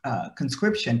child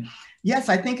conscription, yes,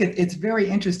 I think it's very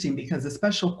interesting because the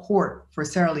Special Court for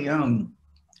Sierra Leone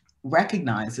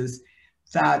recognizes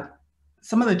that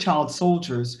some of the child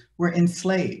soldiers were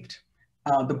enslaved.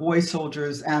 The boy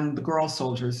soldiers and the girl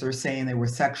soldiers are saying they were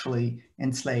sexually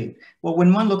enslaved. Well,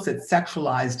 when one looks at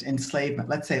sexualized enslavement,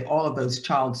 let's say all of those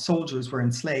child soldiers were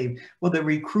enslaved, well, the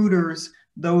recruiters,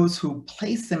 those who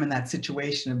placed them in that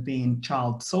situation of being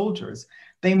child soldiers,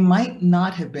 they might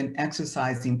not have been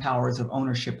exercising powers of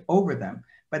ownership over them,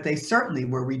 but they certainly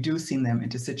were reducing them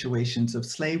into situations of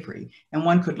slavery. And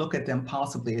one could look at them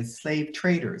possibly as slave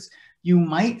traders. You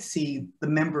might see the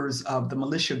members of the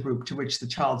militia group to which the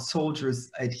child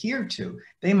soldiers adhere to,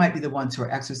 they might be the ones who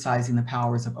are exercising the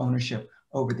powers of ownership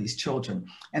over these children.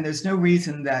 And there's no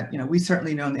reason that, we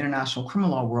certainly know in the international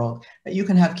criminal law world that you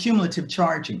can have cumulative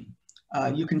charging.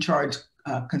 You can charge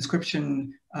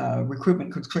conscription,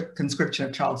 recruitment, conscription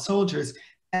of child soldiers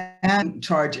and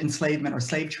charge enslavement or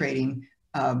slave trading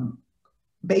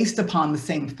based upon the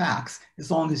same facts,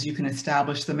 as long as you can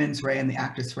establish the mens rea and the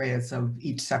actus reus of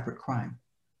each separate crime.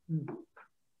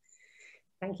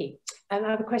 Thank you. I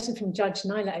have a question from Judge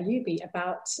Naila Ayubi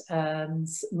about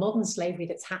modern slavery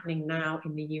that's happening now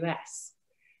in the US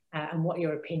and what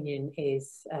your opinion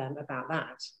is about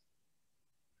that.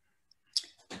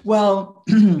 Well,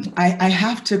 I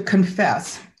have to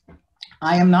confess,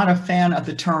 I am not a fan of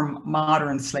the term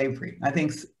modern slavery. I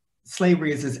think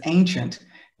slavery is as ancient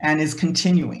and is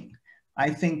continuing. I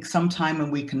think sometime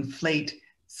when we conflate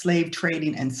slave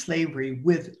trading and slavery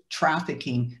with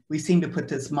trafficking, we seem to put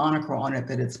this moniker on it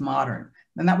that it's modern.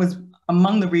 And that was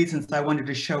among the reasons I wanted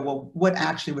to show, well, what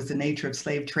actually was the nature of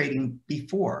slave trading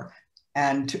before,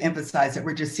 and to emphasize that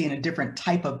we're just seeing a different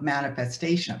type of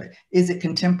manifestation of it. Is it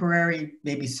contemporary?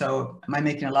 Maybe so. Am I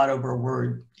making a lot over a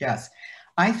word? Yes.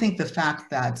 I think the fact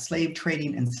that slave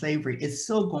trading and slavery is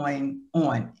still going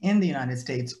on in the United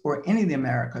States or any of the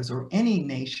Americas or any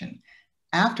nation,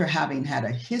 after having had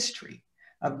a history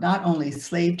of not only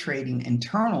slave trading,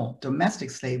 internal domestic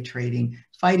slave trading,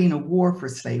 fighting a war for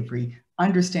slavery,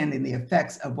 understanding the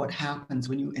effects of what happens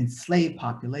when you enslave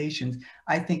populations,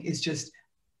 I think is just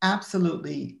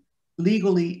absolutely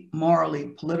legally, morally,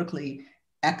 politically,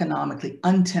 economically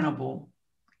untenable,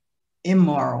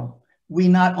 immoral. We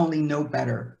not only know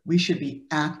better, we should be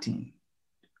acting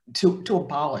to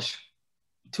abolish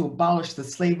the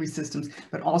slavery systems,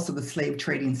 but also the slave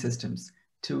trading systems,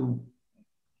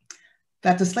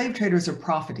 that the slave traders are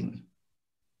profiting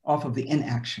off of the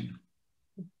inaction,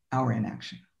 our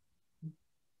inaction.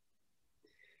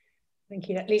 Thank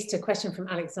you. That leads to a question from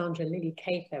Alexandra Lily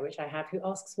Cather, which I have, who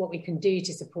asks what we can do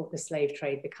to support the slave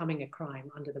trade becoming a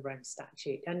crime under the Rome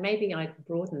Statute. And maybe I'd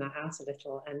broaden that out a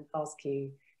little and ask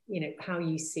you, how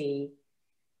you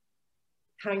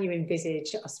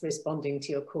envisage us responding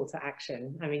to your call to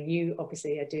action. I mean, you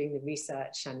obviously are doing the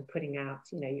research and putting out,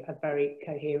 a very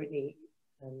coherently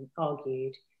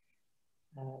argued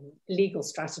legal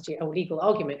strategy or legal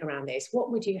argument around this.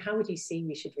 How would you see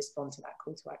we should respond to that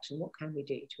call to action? What can we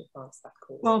do to advance that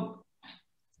call? Well,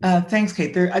 thanks,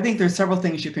 Kate. I think there's several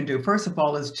things you can do. First of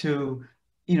all is to,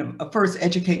 first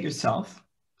educate yourself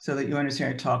so that you understand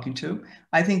who you're talking to.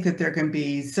 I think that there can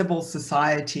be civil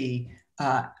society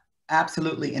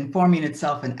absolutely informing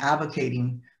itself and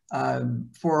advocating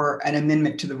for an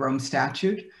amendment to the Rome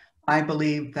Statute. I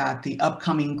believe that the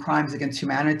upcoming Crimes Against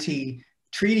Humanity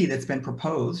treaty that's been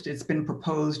proposed, it's been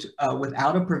proposed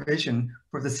without a provision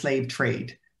for the slave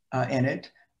trade in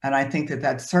it. And I think that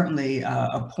that's certainly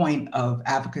a point of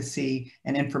advocacy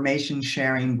and information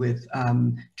sharing with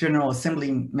General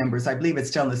Assembly members. I believe it's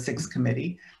still in the 6th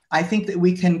Committee. I think that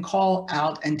we can call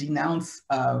out and denounce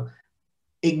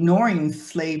ignoring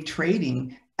slave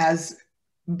trading as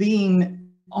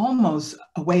being almost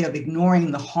a way of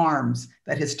ignoring the harms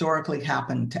that historically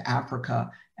happened to Africa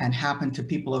and happened to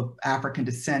people of African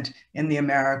descent in the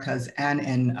Americas and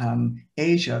in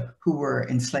Asia who were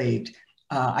enslaved.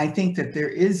 I think that there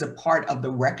is a part of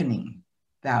the reckoning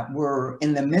that we're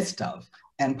in the midst of,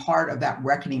 and part of that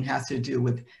reckoning has to do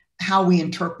with how we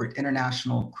interpret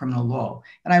international criminal law.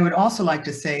 And I would also like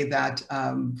to say that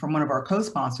from one of our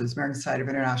co-sponsors, American Society of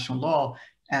International Law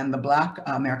and the Black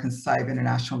American Society of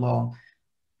International Law,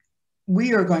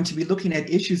 we are going to be looking at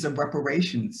issues of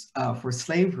reparations for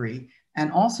slavery, and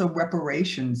also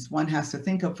reparations one has to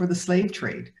think of for the slave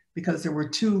trade, because there were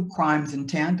two crimes in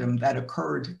tandem that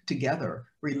occurred together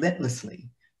relentlessly.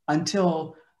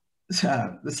 Until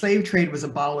the slave trade was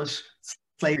abolished,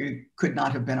 slavery could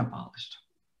not have been abolished.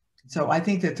 So I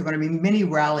think that there are going to be many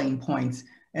rallying points,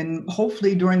 and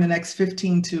hopefully during the next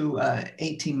 15 to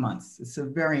 18 months. It's a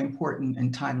very important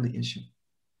and timely issue.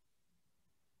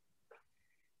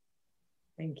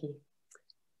 Thank you.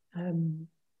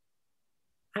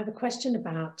 I have a question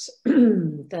about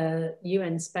the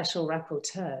UN special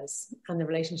rapporteurs and the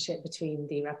relationship between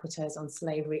the rapporteurs on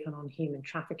slavery and on human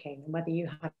trafficking, and whether you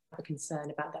have a concern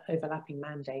about the overlapping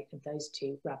mandate of those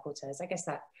two rapporteurs. I guess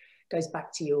that goes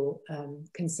back to your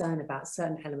concern about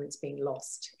certain elements being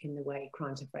lost in the way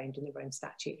crimes are framed in the Rome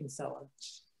Statute and so on.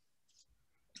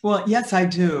 Well, yes, I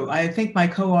do. I think my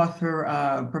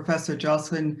co-author, Professor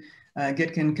Jocelyn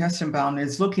Gitkin-Kestenbaum,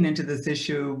 is looking into this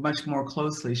issue much more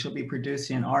closely. She'll be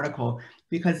producing an article,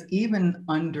 because even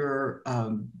under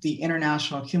the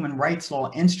international human rights law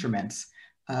instruments,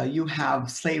 you have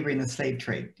slavery and the slave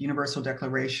trade. The Universal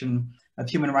Declaration of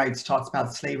Human Rights talks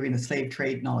about slavery and the slave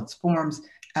trade in all its forms,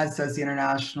 as does the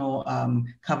International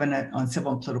Covenant on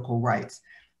Civil and Political Rights.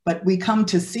 But we come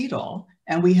to CEDAW,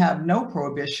 and we have no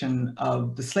prohibition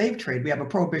of the slave trade. We have a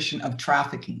prohibition of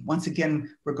trafficking. Once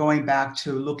again, we're going back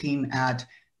to looking at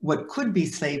what could be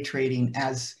slave trading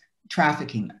as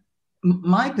trafficking.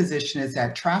 My position is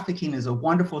that trafficking is a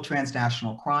wonderful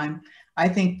transnational crime. I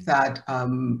think that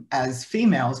as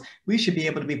females, we should be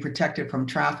able to be protected from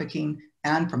trafficking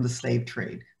and from the slave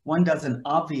trade. One doesn't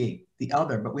obviate the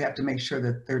other, but we have to make sure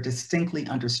that they're distinctly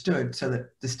understood so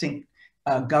that distinct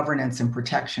governance and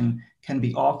protection can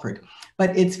be offered.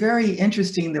 But it's very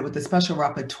interesting that with the special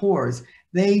rapporteurs,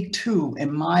 they too,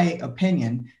 in my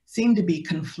opinion, seem to be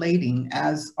conflating,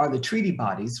 as are the treaty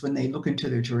bodies when they look into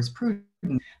their jurisprudence,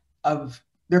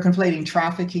 they're conflating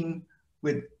trafficking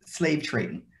with slave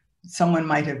trading. Someone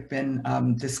might have been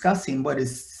discussing what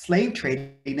is slave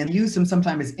trading and use them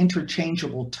sometimes as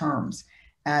interchangeable terms.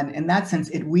 And in that sense,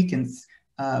 it weakens,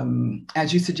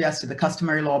 as you suggested, the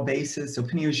customary law basis,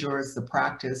 opinion jurists, the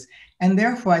practice, and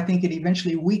therefore I think it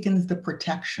eventually weakens the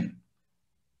protection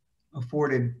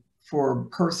afforded for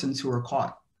persons who are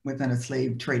caught within a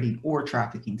slave trading or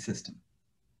trafficking system.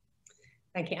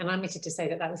 Thank you. And I omitted to say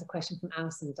that that was a question from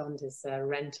Alison Donders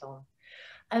Renton.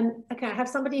 Okay, I have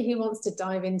somebody who wants to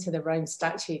dive into the Rome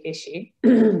Statute issue.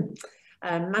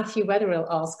 Matthew Wetherill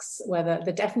asks whether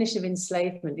the definition of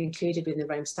enslavement included within the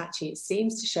Rome Statute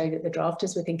seems to show that the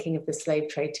drafters were thinking of the slave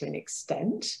trade to an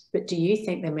extent, but do you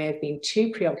think they may have been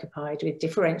too preoccupied with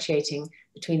differentiating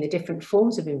between the different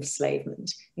forms of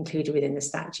enslavement included within the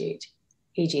statute,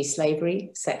 e.g.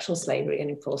 slavery, sexual slavery, and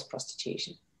enforced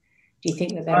prostitution? Do you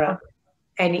think that there are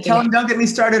any— Tell them, don't get me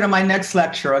started on my next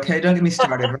lecture, okay? Don't get me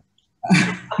started.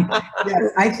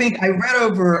 Yes, I think I've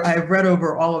read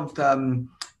over all of the,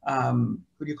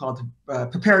 what do you call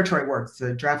it, preparatory works,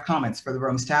 the draft comments for the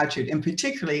Rome Statute, and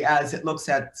particularly as it looks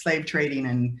at slave trading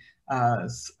and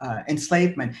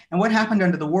enslavement. And what happened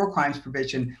under the war crimes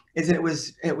provision is it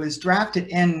was drafted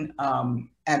in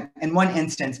one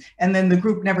instance, and then the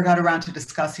group never got around to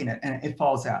discussing it, and it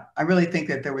falls out. I really think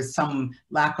that there was some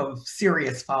lack of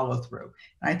serious follow through.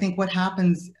 And I think what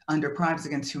happens under crimes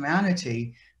against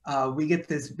humanity, we get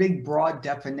this big, broad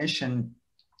definition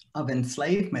of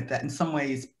enslavement that in some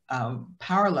ways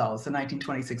parallels the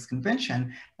 1926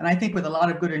 convention. And I think with a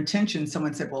lot of good intention,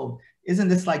 someone said, well, isn't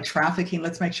this like trafficking?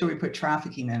 Let's make sure we put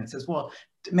trafficking in. It says, well,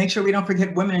 make sure we don't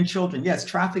forget women and children. Yes,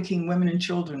 trafficking, women and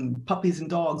children, puppies and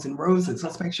dogs and roses.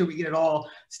 Let's make sure we get it all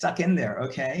stuck in there,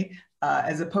 okay?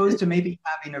 As opposed to maybe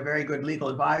having a very good legal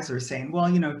advisor saying, well,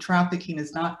 you know, trafficking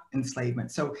is not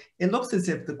enslavement. So it looks as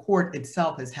if the court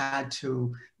itself has had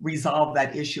to resolve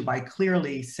that issue by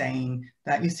clearly saying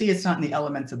that, you see, it's not in the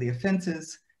elements of the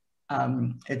offenses.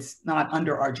 It's not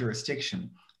under our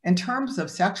jurisdiction. In terms of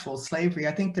sexual slavery,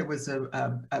 I think there was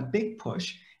a big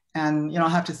push, and, you know, I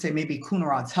have to say maybe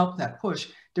Coonrod's helped that push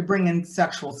to bring in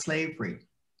sexual slavery.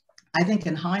 I think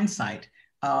in hindsight,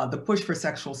 the push for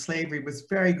sexual slavery was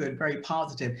very good, very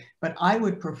positive, but I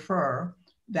would prefer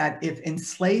that if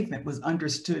enslavement was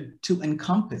understood to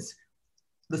encompass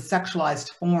the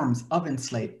sexualized forms of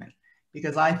enslavement,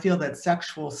 because I feel that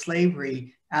sexual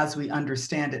slavery, as we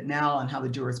understand it now and how the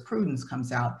jurisprudence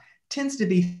comes out, tends to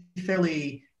be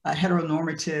fairly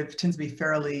heteronormative, tends to be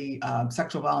fairly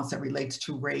sexual violence that relates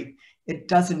to rape. It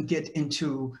doesn't get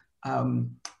into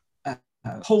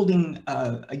holding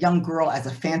a young girl as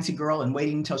a fancy girl and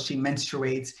waiting until she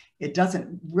menstruates. It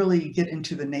doesn't really get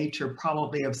into the nature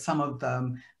probably of some of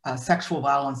the sexual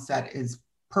violence that is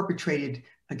perpetrated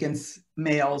against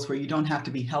males, where you don't have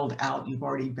to be held out. You've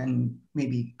already been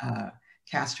maybe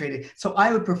castrated. So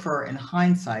I would prefer in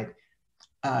hindsight,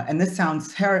 and this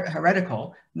sounds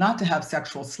heretical, not to have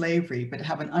sexual slavery, but to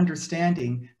have an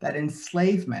understanding that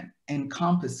enslavement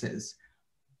encompasses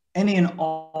any and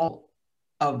all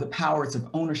of the powers of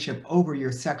ownership over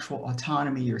your sexual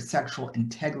autonomy, your sexual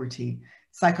integrity,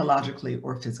 psychologically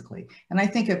or physically. And I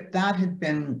think if that had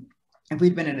been, if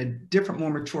we'd been at a different, more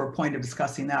mature point of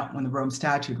discussing that when the Rome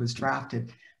Statute was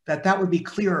drafted, that would be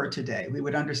clearer today. We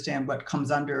would understand what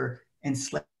comes under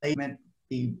enslavement,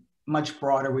 be much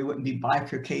broader. We wouldn't be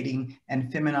bifurcating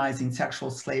and feminizing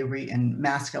sexual slavery and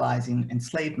masculizing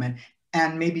enslavement.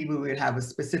 And maybe we would have a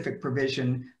specific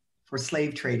provision for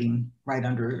slave trading right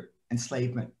under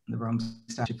enslavement in the Rome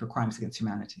Statute for Crimes Against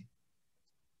Humanity.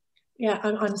 Yeah,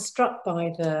 I'm struck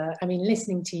by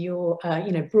listening to your,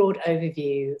 broad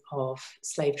overview of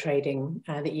slave trading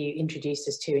that you introduced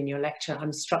us to in your lecture.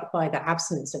 I'm struck by the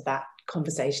absence of that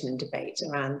conversation and debate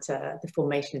around the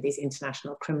formation of these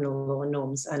international criminal law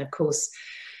norms. And of course,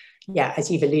 yeah,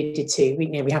 as you've alluded to,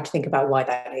 we have to think about why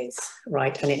that is,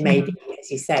 right? And it may be,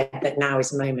 as you said, that now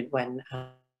is a moment when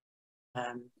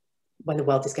the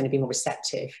world is going to be more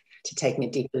receptive to taking a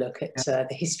deeper look at the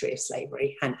history of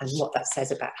slavery and what that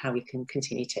says about how we can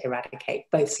continue to eradicate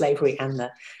both slavery and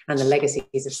the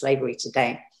legacies of slavery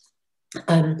today.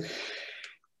 I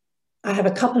have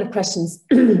a couple of questions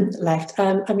left.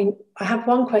 I have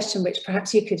one question which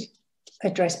perhaps you could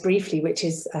address briefly, which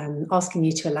is asking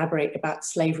you to elaborate about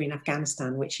slavery in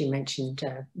Afghanistan, which you mentioned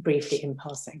briefly in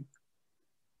passing.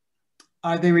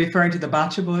 Are they referring to the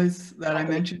Bacha Boys that I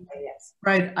mentioned? Yes.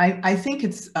 Right. I think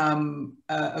it's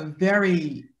a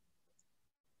very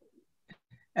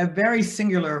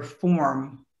singular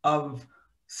form of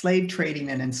slave trading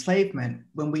and enslavement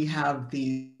when we have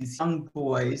these young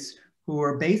boys who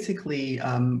are basically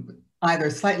either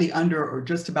slightly under or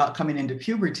just about coming into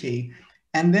puberty,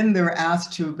 and then they're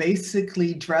asked to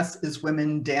basically dress as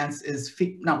women, dance as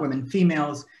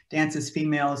females, dance as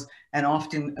females, and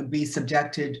often be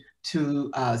subjected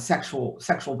to sexual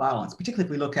violence, particularly if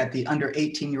we look at the under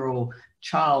 18-year-old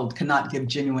child cannot give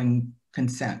genuine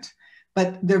consent.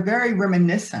 But they're very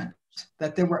reminiscent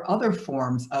that there were other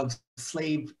forms of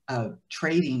slave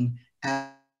trading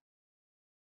and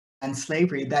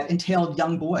slavery that entailed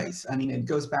young boys. I mean, it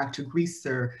goes back to Greece.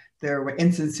 There were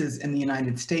instances in the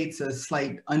United States, a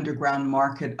slight underground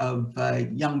market of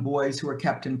young boys who were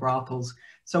kept in brothels.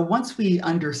 So once we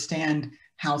understand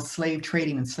how slave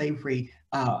trading and slavery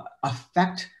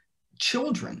affect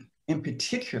children in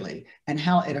particularly, and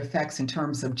how it affects in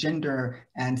terms of gender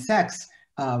and sex,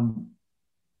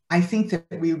 I think that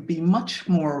we would be much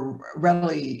more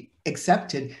readily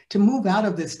accepted to move out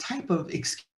of this type of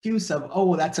excuse of,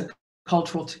 oh, that's a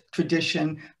cultural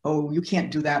tradition. Oh, you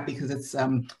can't do that because it's,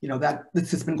 that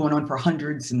this has been going on for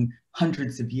hundreds and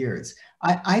hundreds of years.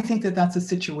 I think that that's a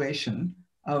situation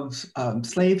of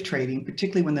slave trading,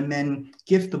 particularly when the men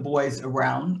gift the boys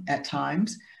around at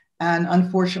times. And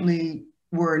unfortunately,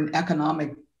 we're in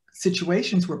economic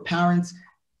situations where parents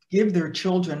give their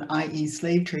children, i.e.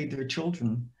 slave trade their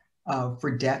children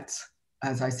for debts.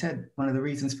 As I said, one of the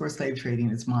reasons for slave trading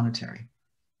is monetary.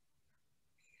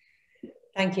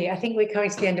 Thank you. I think we're coming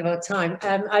to the end of our time.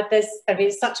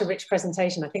 It's such a rich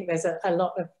presentation. I think there's a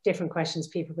lot of different questions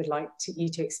people would like you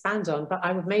to expand on, but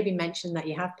I would maybe mention that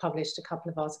you have published a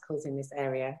couple of articles in this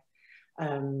area,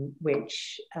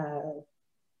 which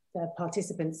the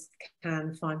participants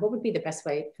can find. What would be the best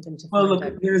way for them to find? Well,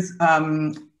 look, there's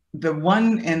the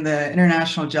one in the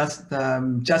International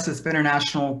Justice of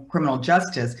International Criminal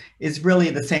Justice is really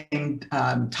the same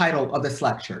title of this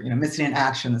lecture, Missing in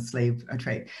Action, the Slave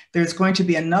Trade. There's going to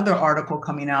be another article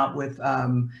coming out with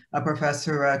a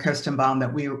Professor Kirstenbaum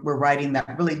that we're writing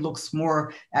that really looks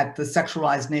more at the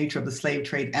sexualized nature of the slave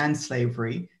trade and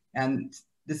slavery. And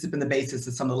this has been the basis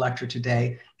of some of the lecture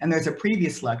today. And there's a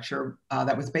previous lecture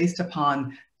that was based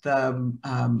upon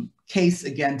the case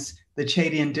against the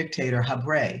Chadian dictator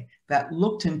Habré that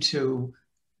looked into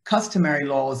customary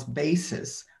law's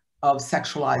basis of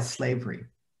sexualized slavery.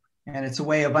 And it's a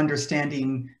way of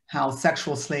understanding how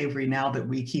sexual slavery, now that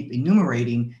we keep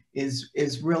enumerating, is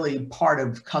really part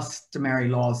of customary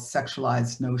law's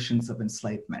sexualized notions of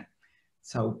enslavement.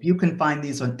 So you can find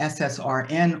these on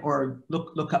SSRN, or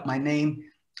look up my name,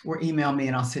 or email me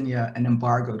and I'll send you an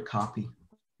embargoed copy.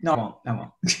 No, I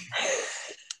won't.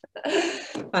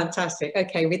 Fantastic.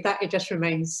 Okay, with that, it just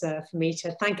remains for me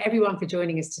to thank everyone for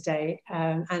joining us today.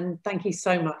 And thank you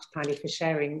so much, Paddy, for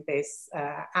sharing this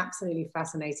absolutely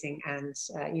fascinating and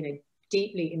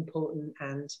deeply important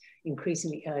and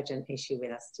increasingly urgent issue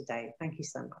with us today. Thank you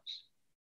so much.